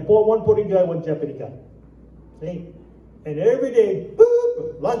 and one Puerto guy, one Japanese guy. Okay? And every day,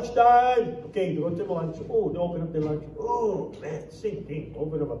 boop, lunchtime, okay, they go to the lunch. Oh, they open up their lunch. Oh, man, same thing,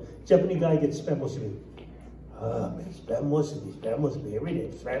 over and over. Japanese guy gets spam musubi. Spam musubi, every day,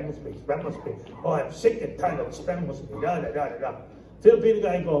 spam musubi. Oh, I'm sick and tired of spam musubi, da. Filipino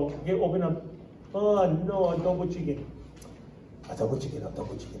guy open up. Oh, no, adobo chicken. Adobo chicken.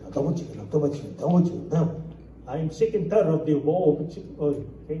 No, I'm sick and tired of the open chicken.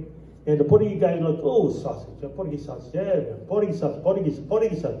 Okay. And the Portuguese guy like, oh, sausage, Portuguese sausage, yeah, Portuguese sauce,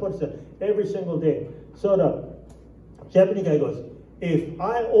 every single day. So the Japanese guy goes, if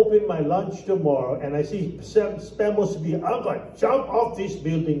I open my lunch tomorrow and I see spam musubi, I'm going to jump off this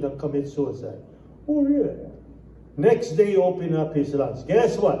building and commit suicide. Oh, yeah. Next day, he open up his lunch.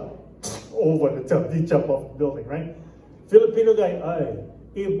 Guess what? Over the top, he jump off the building, right? Filipino guy,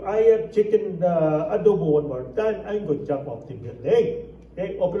 if I have chicken adobo one more time, I'm going to jump off the building.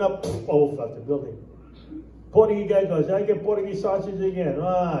 Okay, open up, off the building. Portuguese guy goes, I get Portuguese sausage again.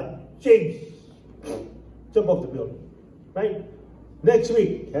 Jeez. Jump off the building, right? Next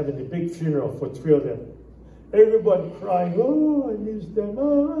week, having a big funeral for 3 of them. Everybody crying, oh, I miss them.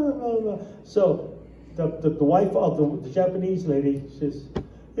 So the wife of the Japanese lady says,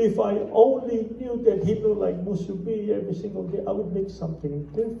 if I only knew that he looked like musubi every single day, I would make something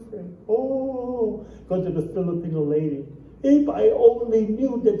different. Oh, go to the Filipino lady. If I only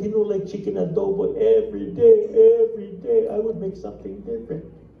knew that he looked like chicken adobo every day, I would make something different.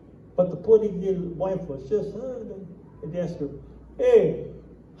 But the Portuguese wife was just, and they asked her, hey,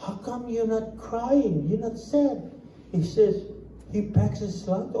 how come you're not crying? You're not sad? He says, he packs his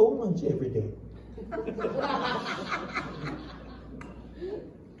own lunch every day.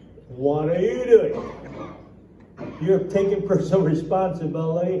 What are you doing? You're taking personal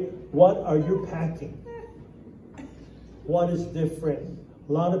responsibility. What are you packing? What is different?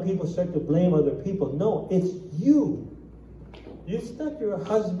 A lot of people start to blame other people. No, it's you. It's not your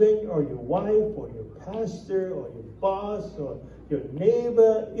husband or your wife or your pastor or your boss or your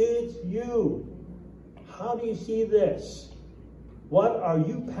neighbor. It's you. How do you see this? What are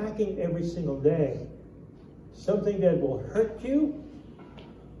you packing every single day? Something that will hurt you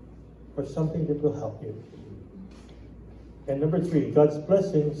or something that will help you? And number 3, God's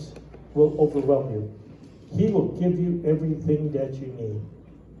blessings will overwhelm you. He will give you everything that you need.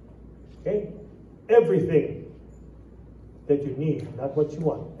 Okay? Everything that you need, not what you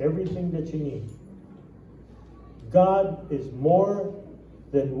want. Everything that you need. God is more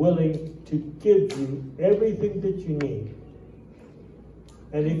than willing to give you everything that you need.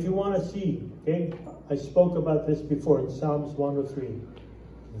 And if you want to see, okay, I spoke about this before in Psalms 103.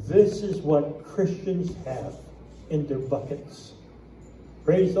 This is what Christians have in their buckets.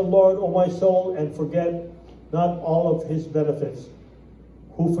 Praise the Lord, O my soul, and forget not all of his benefits,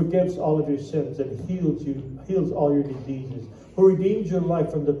 who forgives all of your sins and heals all your diseases, who redeems your life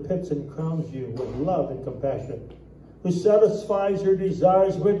from the pits and crowns you with love and compassion, who satisfies your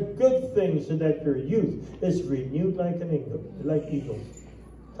desires with good things so that your youth is renewed like eagles.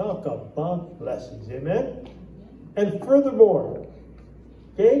 Talk about blessings, amen? And furthermore,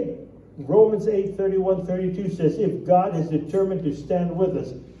 okay, Romans 8:31-32 says, if God is determined to stand with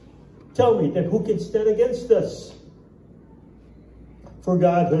us, tell me, then who can stand against us? For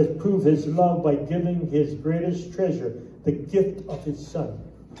God has proved his love by giving his greatest treasure, the gift of his Son.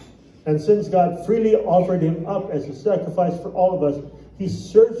 And since God freely offered him up as a sacrifice for all of us, he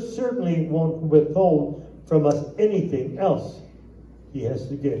certainly won't withhold from us anything else he has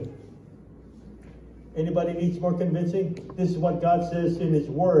to give. Anybody needs more convincing? This is what God says in his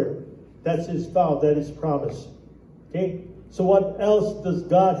word. That's his vow, that is promise. Okay? So what else does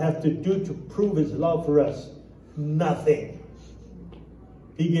God have to do to prove his love for us? Nothing.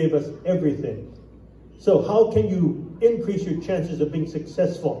 He gave us everything. So how can you increase your chances of being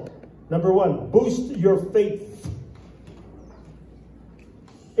successful? Number one, boost your faith.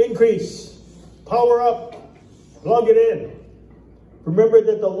 Increase. Power up. Plug it in. Remember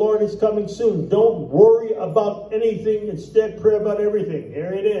that the Lord is coming soon. Don't worry about anything. Instead, pray about everything.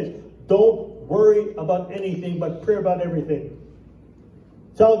 Here it is. Don't worry about anything, but pray about everything.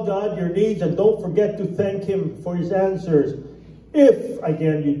 Tell God your needs and don't forget to thank him for his answers. If,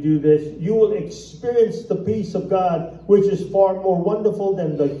 again, you do this, you will experience the peace of God, which is far more wonderful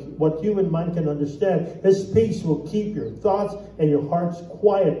than what human mind can understand. His peace will keep your thoughts and your hearts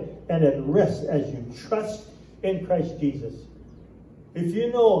quiet and at rest as you trust in Christ Jesus. If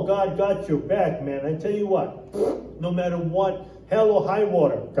you know God got your back, man, I tell you what, no matter what, hell or high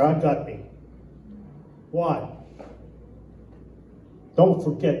water, God got me. Why? Don't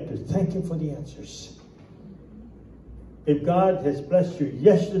forget to thank him for the answers. If God has blessed you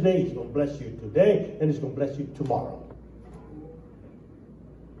yesterday, he's going to bless you today, and he's going to bless you tomorrow.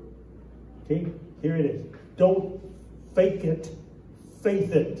 Okay? Here it is. Don't fake it.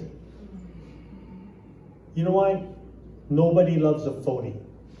 Faith it. You know why? Nobody loves a phony.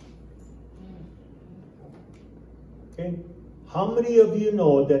 Okay? How many of you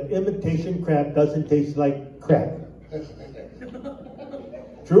know that imitation crab doesn't taste like crab?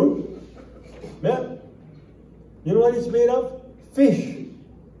 True? Yeah. You know what it's made of? Fish.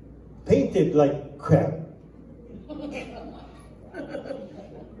 Painted like crab.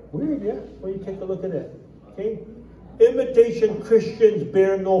 Weird, yeah? Well, you take a look at that. Okay? Imitation Christians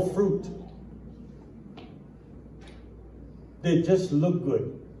bear no fruit. They just look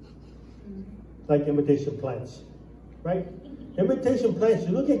good. Like imitation plants. Right? Imitation plants,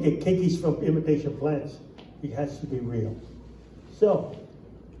 you look at the cakes from imitation plants. It has to be real. So,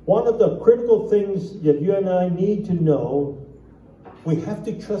 one of the critical things that you and I need to know, we have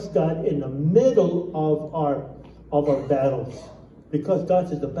to trust God in the middle of our battles. Because God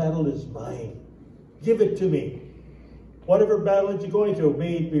says, the battle is mine. Give it to me. Whatever battle that you're going through,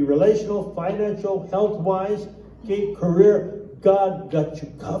 may it be relational, financial, health-wise, okay, career, God got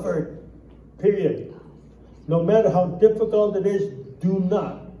you covered. Period. No matter how difficult it is, do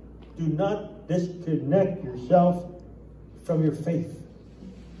not disconnect yourself from your faith.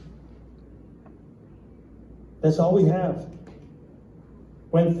 That's all we have.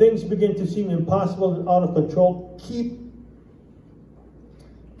 When things begin to seem impossible and out of control, keep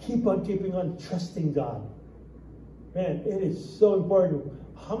on keeping on trusting God. Man, it is so important.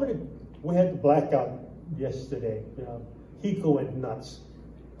 How many, we had the blackout yesterday. You know, Hiko went nuts.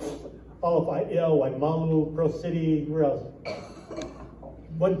 All of Waimalu, Pro City, where else?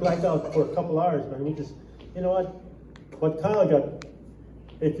 Went blackout for a couple hours, man. We just, you know what Kyle got,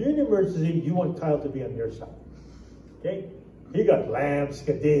 if you're in an emergency, you want Kyle to be on your side. Okay? He got lamps,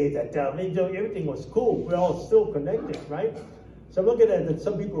 everything was cool. We're all still connected, right? So I'm looking at it,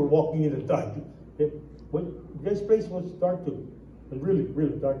 some people were walking in the dark. This place was dark too. It was really,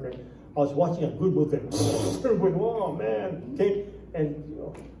 really dark, right? I was watching a good movie and went, oh man, okay? And you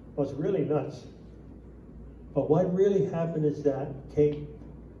know, it was really nuts. But what really happened is that, okay,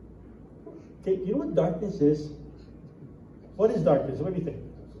 you know what darkness is? What is darkness? What do you think?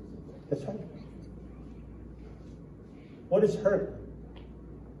 That's right. What is hurt?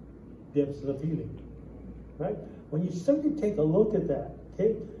 The absence of healing. Right? When you start to take a look at that,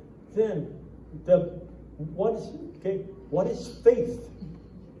 okay, then what is faith?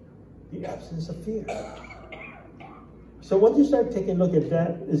 The absence of fear. So once you start taking a look at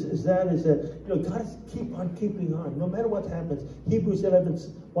that, is that you know, God is keep on keeping on, no matter what happens. Hebrews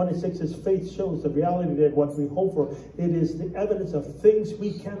 11:1-6 says, faith shows the reality that what we hope for, it is the evidence of things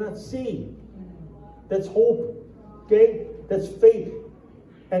we cannot see. That's hope. Okay? That's faith.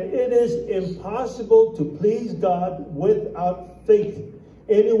 And it is impossible to please God without faith.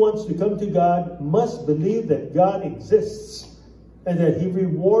 Anyone to come to God must believe that God exists and that he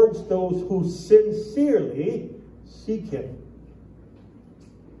rewards those who sincerely seek him.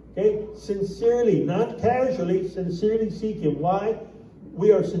 Okay? Sincerely, not casually, sincerely seek him. Why?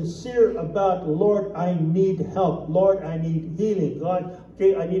 We are sincere about, Lord, I need help. Lord, I need healing. God,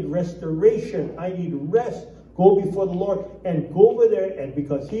 okay, I need restoration. I need rest. go before the Lord and go over there, and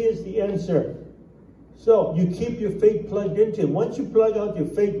because He is the answer. So you keep your faith plugged into Him. Once you plug out your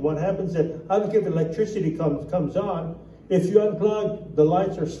faith, what happens is, I don't care if electricity comes on, if you unplug, the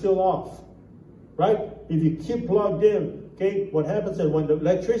lights are still off. Right? If you keep plugged in, okay, what happens is when the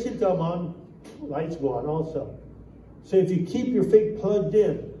electricity comes on, lights go on also. So if you keep your faith plugged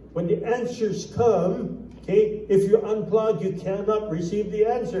in, when the answers come, okay, if you're unplugged, you cannot receive the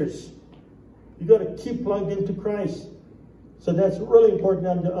answers. You got to keep plugged into Christ. So that's really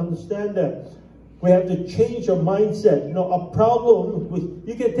important to understand that. We have to change our mindset. You know, a problem,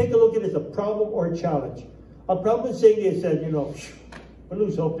 you can take a look at it as a problem or a challenge. A problem is saying is that, you know, we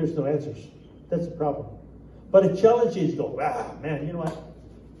lose hope, there's no answers. That's a problem. But a challenge is go, man, you know what?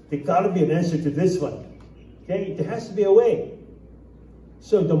 There got to be an answer to this one. Okay, there has to be a way.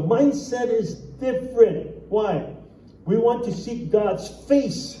 So the mindset is different. Why? We want to seek God's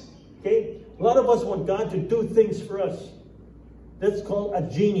face. Okay, a lot of us want God to do things for us. That's called a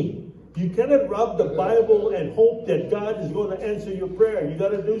genie. You cannot rub the Bible and hope that God is going to answer your prayer. You got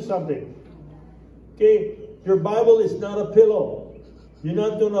to do something. Okay, your Bible is not a pillow. You're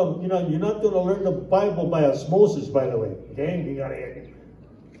not gonna learn the Bible by osmosis, by the way. Okay, you gotta.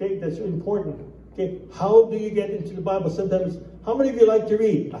 Okay, that's important. Okay, how do you get into the Bible? Sometimes, how many of you like to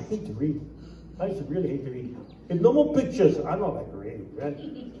read? I hate to read. I used to really hate to read. If no more pictures, I don't like to read, right?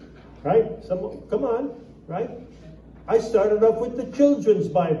 Right? Come on, right? I started off with the children's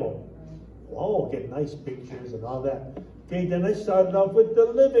Bible. Whoa, get nice pictures and all that. Okay, then I started off with the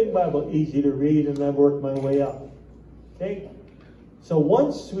Living Bible, easy to read, and I worked my way up. Okay, so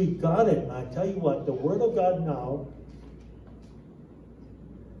once we got it, and I tell you what, the Word of God now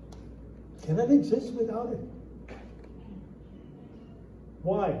cannot exist without it.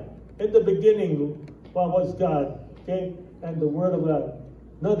 Why? In the beginning, what was God? Okay, and the Word of God.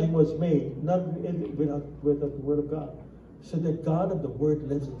 Nothing was made, nothing without the Word of God. So the God of the Word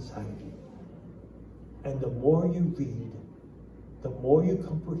lives inside of you. And the more you read, the more you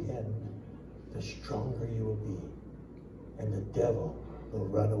comprehend, the stronger you will be. And the devil will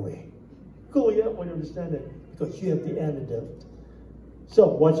run away. Cool, yeah, when you understand it. Because you have the antidote. So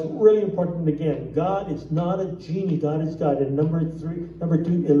what's really important again, God is not a genie, God is God. And number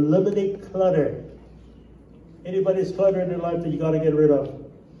two, eliminate clutter. Anybody's clutter in their life that you got to get rid of?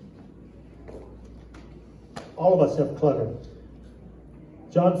 All of us have clutter.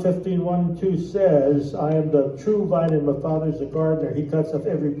 John 15, 1 and 2 says, I am the true vine and my Father is the gardener. He cuts off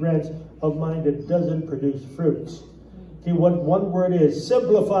every branch of mine that doesn't produce fruits. Okay, what one word is,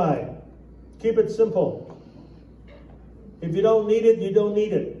 simplify. Keep it simple. If you don't need it, you don't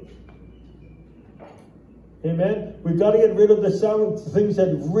need it. Amen? We've got to get rid of the things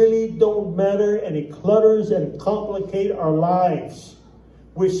that really don't matter, and it clutters and complicate our lives.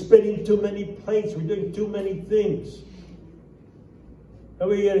 We're spinning too many plates. We're doing too many things. And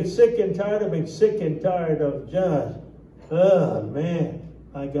we're getting sick and tired of being sick and tired of just, oh man,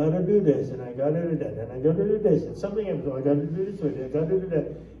 I got to do this, and I got to do that, and I got to do this, and something else, I got to do this, and I got to do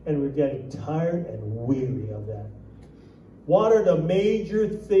that. And we're getting tired and weary of that. What are the major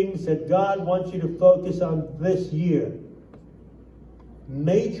things that God wants you to focus on this year?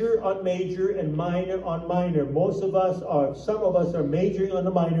 Major on major and minor on minor. Some of us are majoring on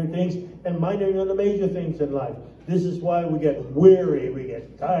the minor things and minoring on the major things in life. This is why we get weary, we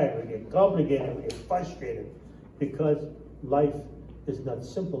get tired, we get complicated, we get frustrated. Because life is not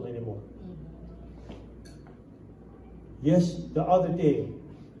simple anymore. Yes, the other day,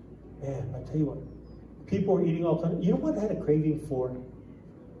 man, I tell you what, people were eating all the time. You know what I had a craving for?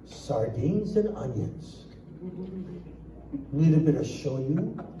 Sardines and onions. A little bit of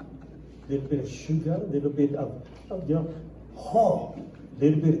shoyu, a little bit of sugar, a little bit of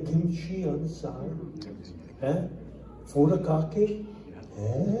little bit of kimchi on the side. Furikake.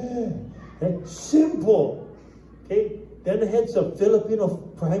 Simple. Okay. Then I had some Filipino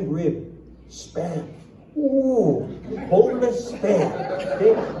prime rib, spam. Ooh, boneless spam.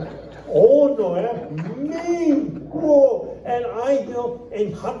 Okay. Oh no, man. Whoa. And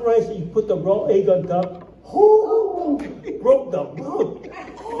and hot rice, and you put the raw egg on top. Oh, broke the mouth.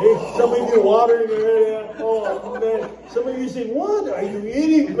 Hey, some of you watering your area. Oh man. Some of you say, what are you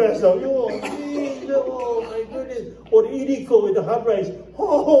eating, Pastor? Oh my goodness. Or iriko with the hot rice.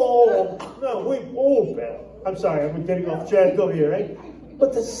 Oh, no, wait. I'm sorry, I'm getting off track over here, right?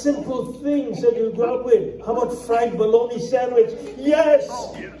 But the simple things that you grow up with. How about fried bologna sandwich? Yes!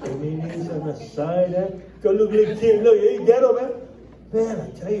 Mayonnaise on the side. Go look, you get it, man? Man,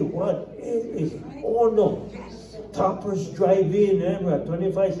 I tell you what, it is, oh no. Toppers Drive-In hamburger,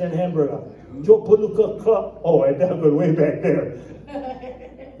 25-cent hamburger. Joe Palooka Club. Oh, and that was way back there.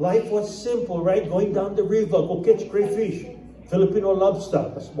 life was simple, right? Going down the river, go catch crayfish. Filipino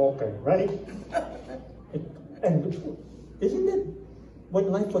lobster, a small kind, right? And isn't it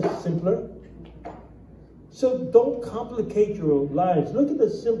when life was simpler? So don't complicate your lives. Look at the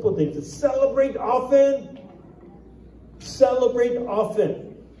simple things. Celebrate often. Celebrate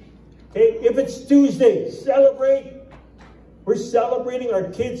often. Okay, if it's Tuesday, celebrate. We're celebrating our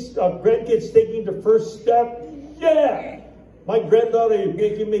kids, our grandkids taking the first step. Yeah! My granddaughter is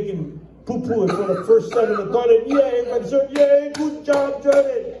making poo-poo for the first time in the toilet. Yay! Everybody said, yay! Good job,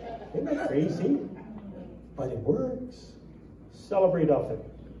 Jordan! Isn't that crazy? But it works. Celebrate often.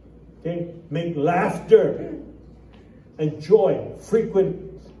 Okay? Make laughter and joy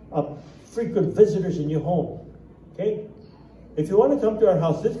frequent visitors in your home. Okay? If you want to come to our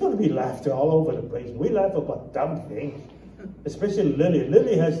house, there's going to be laughter all over the place. We laugh about dumb things. Especially Lily.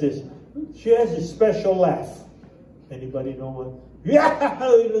 Lily has this, she has this special laugh. Anybody know what? Yeah!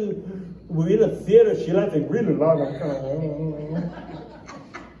 We're in a theater, she laughing really loud.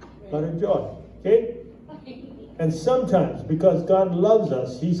 Lot of joy. Okay? And sometimes, because God loves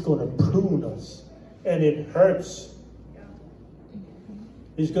us, He's going to prune us. And it hurts.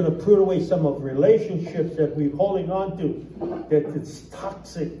 He's going to prune away some of relationships that we're holding on to. That it's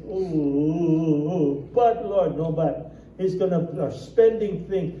toxic. Ooh. But, Lord, no but. He's going to, our spending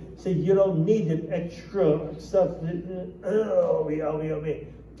thing, say you don't need it extra stuff.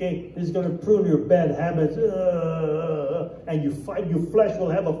 Okay, he's going to prune your bad habits. And you find your flesh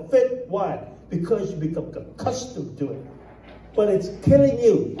will have a fit. Why? Because you become accustomed to it. But it's killing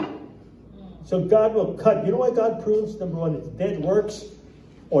you. So God will cut. You know why God prunes? Number one, it's dead works.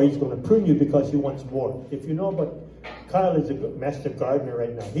 Or He's going to prune you because He wants more. If you know about, Kyle is a master gardener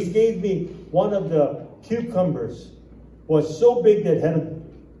right now. He gave me one of the cucumbers. Was so big that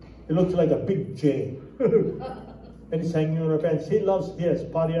it looked like a big J. And he's hanging on our fence. He loves this,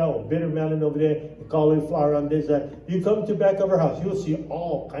 pariao, bitter melon over there, cauliflower on this side. You come to the back of our house, you'll see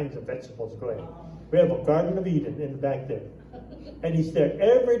all kinds of vegetables growing. We have a Garden of Eden in the back there. And he's there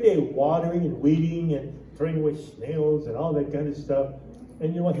every day watering and weeding and throwing away snails and all that kind of stuff.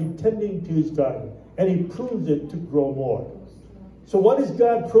 And you know what? He's tending to his garden. And he prunes it to grow more. So what is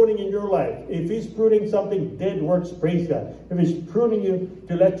God pruning in your life? If He's pruning something, dead works, praise God. If He's pruning you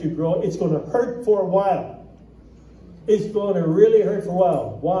to let you grow, it's going to hurt for a while. It's going to really hurt for a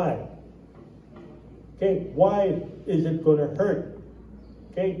while. Why? Okay, why is it going to hurt?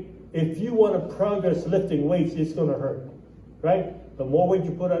 Okay, if you want to progress lifting weights, it's going to hurt. Right? The more weight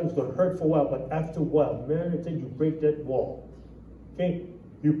you put on, it's going to hurt for a while. But after a while, man, until you break that wall. Okay,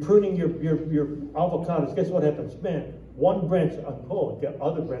 you're pruning your avocados. Guess what happens? Man, one branch, the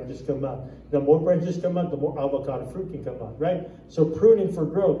other branches come out. The more branches come out, the more avocado fruit can come out, right? So pruning for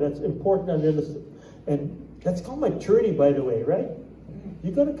growth, that's important. And that's called maturity, by the way, right?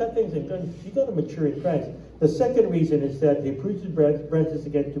 You got to cut things and you got to mature in Christ. The second reason is that He prunes His branches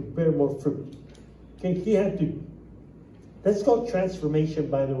again to bear more fruit. Okay, He had to. That's called transformation,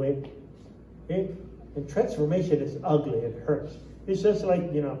 by the way. Okay, and transformation is ugly. It hurts. It's just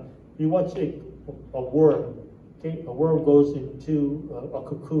like, you know, you watch a worm. Okay, a worm goes into a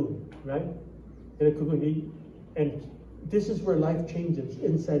cocoon, right? In a cocoon, and this is where life changes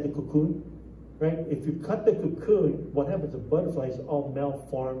inside the cocoon, right? If you cut the cocoon, what happens? The butterfly is all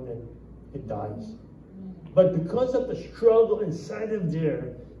malformed and it dies. But because of the struggle inside of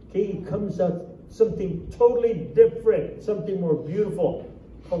there, okay, it comes out something totally different, something more beautiful,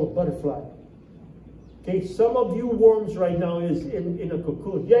 called a butterfly. Okay, some of you worms right now is in a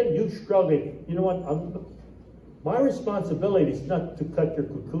cocoon. Yeah, you're struggling. You know what? My responsibility is not to cut your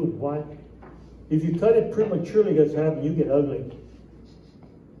cocoon. Why? If you cut it prematurely, what's happening? You get ugly.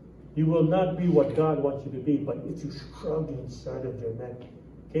 You will not be what God wants you to be. But if you struggle inside of your neck,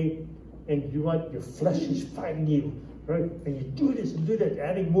 okay, and you want your flesh is fighting you, right? And you do this and do that,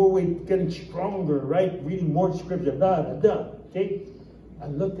 adding more weight, getting stronger, right? Reading more scripture, okay? I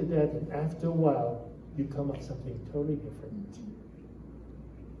looked at that, and after a while, you come up something totally different.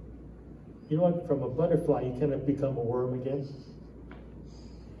 You know what? From a butterfly, you cannot become a worm again.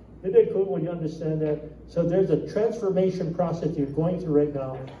 Isn't that cool when you understand that? So there's a transformation process you're going through right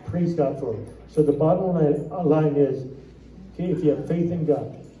now. Praise God for it. So the bottom line is, okay, if you have faith in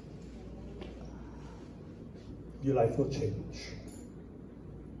God, your life will change.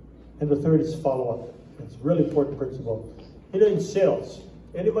 And the third is follow-up. It's a really important principle. You know, in sales,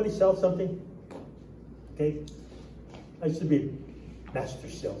 anybody sell something? Okay? I used to be a master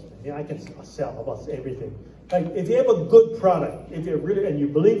salesman. Yeah, I can sell almost everything. Like, if you have a good product, if you really, and you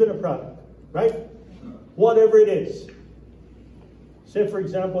believe in a product, right? Whatever it is, Say, for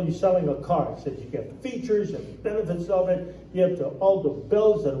example, you're selling a car. It says you get features and benefits of it. You have all the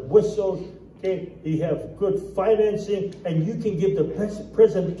bells and whistles. Okay? You have good financing, and you can give the best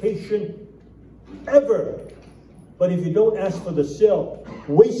presentation ever. But if you don't ask for the sale,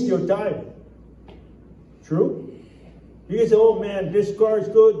 waste your time. True? You can say, oh man, this car is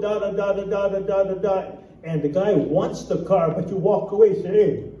good, da da da da da da da da da. And the guy wants the car, but you walk away and say,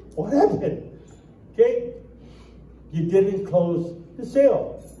 hey, what happened? Okay? You didn't close the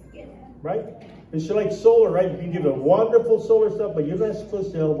sale. Right? It's like solar, right? You can give a wonderful solar stuff, but you don't ask for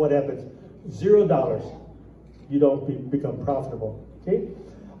the sale, what happens? $0. You don't become profitable. Okay?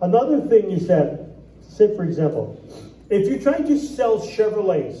 Another thing is that, say for example, if you're trying to sell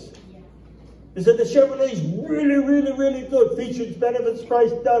Chevrolets, is that the Chevrolet is really, really, really good. Features, benefits,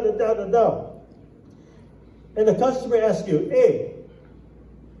 price, da, da, da, da, da. And the customer asks you, hey,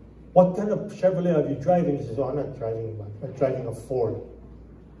 what kind of Chevrolet are you driving? He says, oh, I'm not driving one. I'm driving a Ford.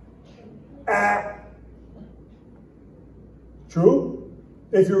 True?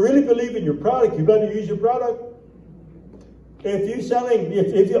 If you really believe in your product, you better use your product.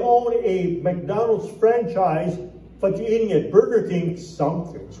 If you own a McDonald's franchise, but you're eating at Burger King,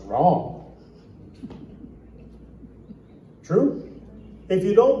 something's wrong. True? If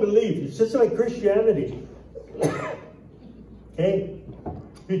you don't believe, it's just like Christianity. Okay?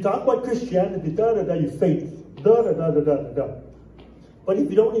 You talk about Christianity, da-da-da, your faith, da-da-da-da-da-da. But if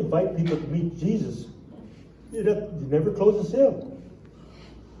you don't invite people to meet Jesus, you never close the sale.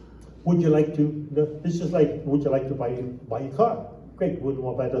 Would you like to, this is like, would you like to buy a car? Great, would you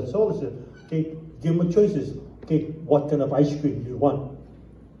want to buy the solar system? Okay, give them choices. Okay, what kind of ice cream do you want?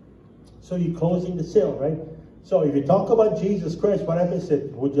 So you're closing the sale, right? So if you talk about Jesus Christ, what happens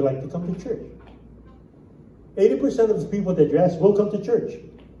is, would you like to come to church? 80% of the people that you ask will come to church.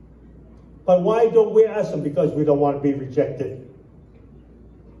 But why don't we ask them? Because we don't want to be rejected.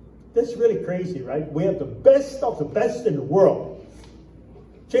 That's really crazy, right? We have the best of the best in the world.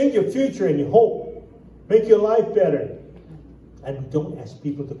 Change your future and your hope. Make your life better. And we don't ask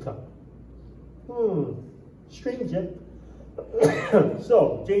people to come. Strange, eh?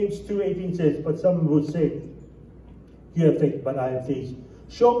 So, James 2:18 says, but some will say, you have faith, but I have deeds.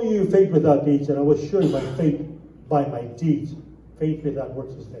 Show me your faith without deeds, and I will show you my faith by my deeds. Faith without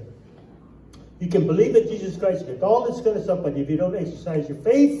works is dead. You can believe in Jesus Christ, get all this kind of stuff, but if you don't exercise your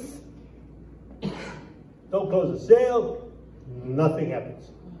faith, don't close the sale, nothing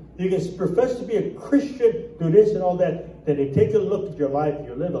happens. You can profess to be a Christian, do this and all that, then they take a look at your life,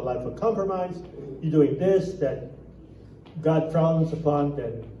 you live a life of compromise, you're doing this, that God frowns upon,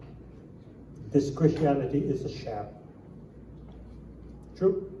 then this Christianity is a sham.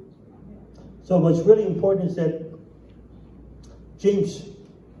 True? So what's really important is that James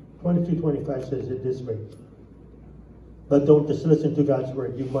 22:25 says it this way. But don't just listen to God's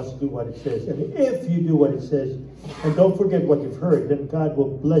word. You must do what it says. And if you do what it says, and don't forget what you've heard, then God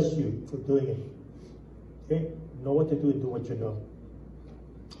will bless you for doing it. Okay? Know what to do and do what you know.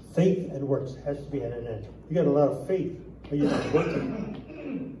 Faith and works has to be hand in hand. You got a lot of faith, but you're not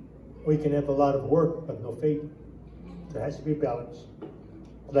working. Or you can have a lot of work, but no faith. There has to be balance.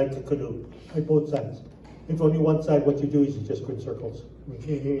 Like a canoe, like both sides. If only one side, what you do is you just go in circles.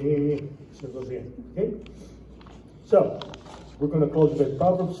 Circles in. Okay? So, we're going to close with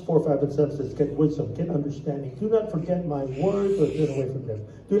Proverbs 4, 5, and 7 says, get wisdom, get understanding. Do not forget my words or turn away from them.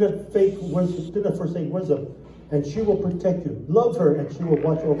 Do not forsake wisdom, and she will protect you. Love her, and she will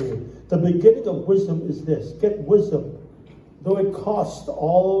watch over you. The beginning of wisdom is this. Get wisdom. Though it costs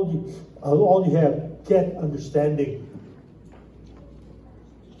all you have, get understanding.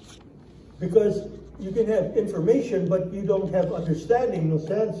 Because you can have information, but you don't have understanding, no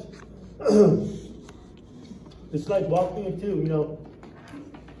sense. It's like walking into,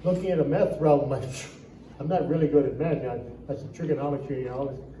 looking at a math problem. I'm not really good at math. That's trigonometry, I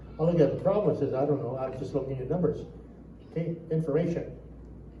look at the problem and says, I don't know, I'm just looking at numbers. Okay, information.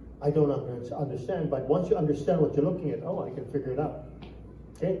 I don't understand, but once you understand what you're looking at, I can figure it out.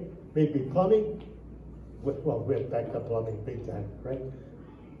 Okay, maybe plumbing. Well, we have backed up plumbing big time, right?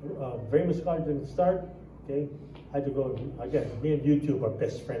 Famous college didn't start. Okay, I had to go again. Me and YouTube are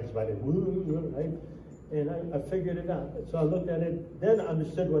best friends by the way, right? And I figured it out. So I looked at it, then I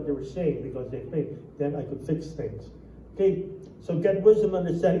understood what they were saying because they think then I could fix things. Okay, so get wisdom,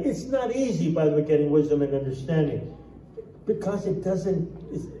 understanding. It's not easy, by the way, getting wisdom and understanding because it doesn't.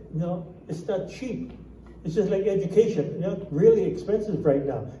 It's not cheap. It's just like education. Really expensive right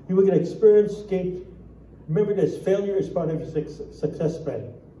now. You will get experience. Okay, remember this: failure is part of your success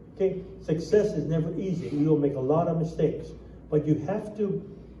plan. Okay, success is never easy. You will make a lot of mistakes, but you have to.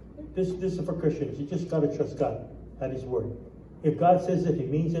 This is for Christians. You just got to trust God at His word. If God says it, he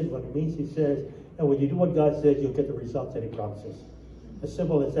means it. When he means, he says. And when you do what God says, you'll get the results that he promises. As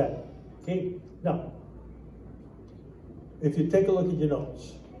simple as that. Okay? Now, if you take a look at your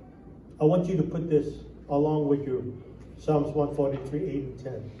notes, I want you to put this along with your Psalms 143, 8 and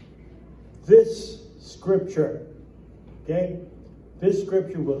 10. This scripture, okay? This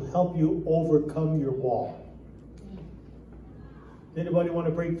scripture will help you overcome your wall. Anybody want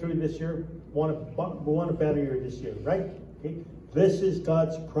to break through this year? Want a better year this year, right? Okay? This is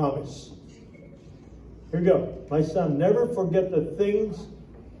God's promise. Here we go. My son, never forget the things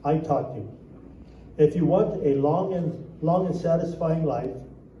I taught you. If you want a long and satisfying life,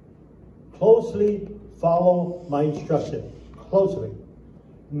 closely follow my instruction. Closely.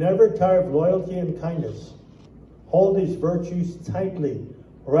 Never tire of loyalty and kindness. Hold these virtues tightly.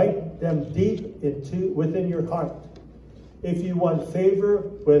 Write them deep within your heart. If you want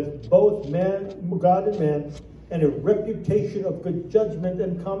favor with both God and man, and a reputation of good judgment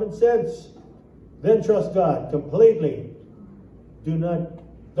and common sense, then trust God completely.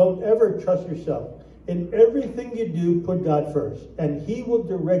 Don't ever trust yourself. In everything you do, put God first, and he will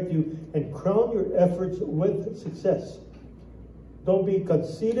direct you and crown your efforts with success. Don't be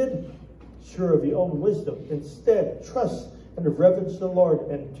conceited, sure of your own wisdom. Instead, trust and reverence the Lord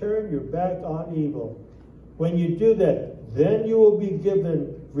and turn your back on evil. When you do that, then you will be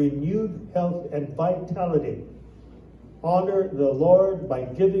given renewed health and vitality. Honor the Lord by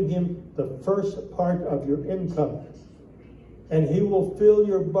giving him the first part of your income, and he will fill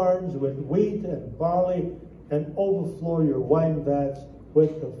your barns with wheat and barley and overflow your wine vats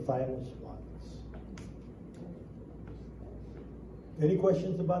with the finest wines. Any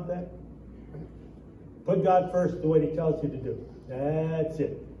questions about that? Put God first the way he tells you to do. That's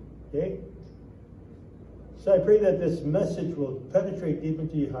it. Okay? So I pray that this message will penetrate deep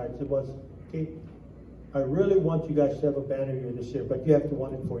into your hearts. It was, okay? I really want you guys to have a banner year this year, but you have to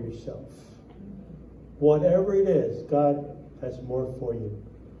want it for yourself. Whatever it is, God has more for you.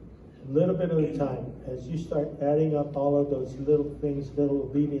 A little bit at a time, as you start adding up all of those little things, little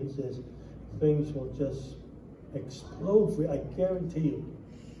obediences, things will just explode for you. I guarantee you.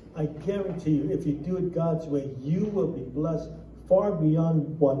 I guarantee you, if you do it God's way, you will be blessed far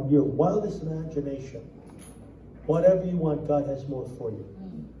beyond your wildest imagination. Whatever you want, God has more for you,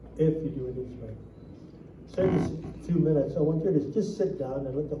 if you do it His way. So in this few minutes, I want you to just sit down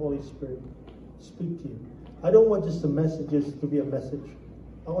and let the Holy Spirit speak to you. I don't want just the messages to be a message.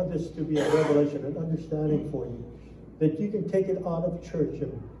 I want this to be a revelation, an understanding for you, that you can take it out of church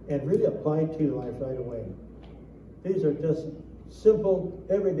and really apply it to your life right away. These are just simple,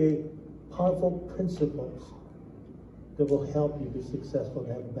 everyday, powerful principles that will help you be successful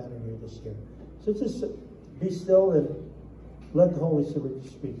and have a better year this year. So just be still and let the Holy Spirit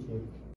speak to you.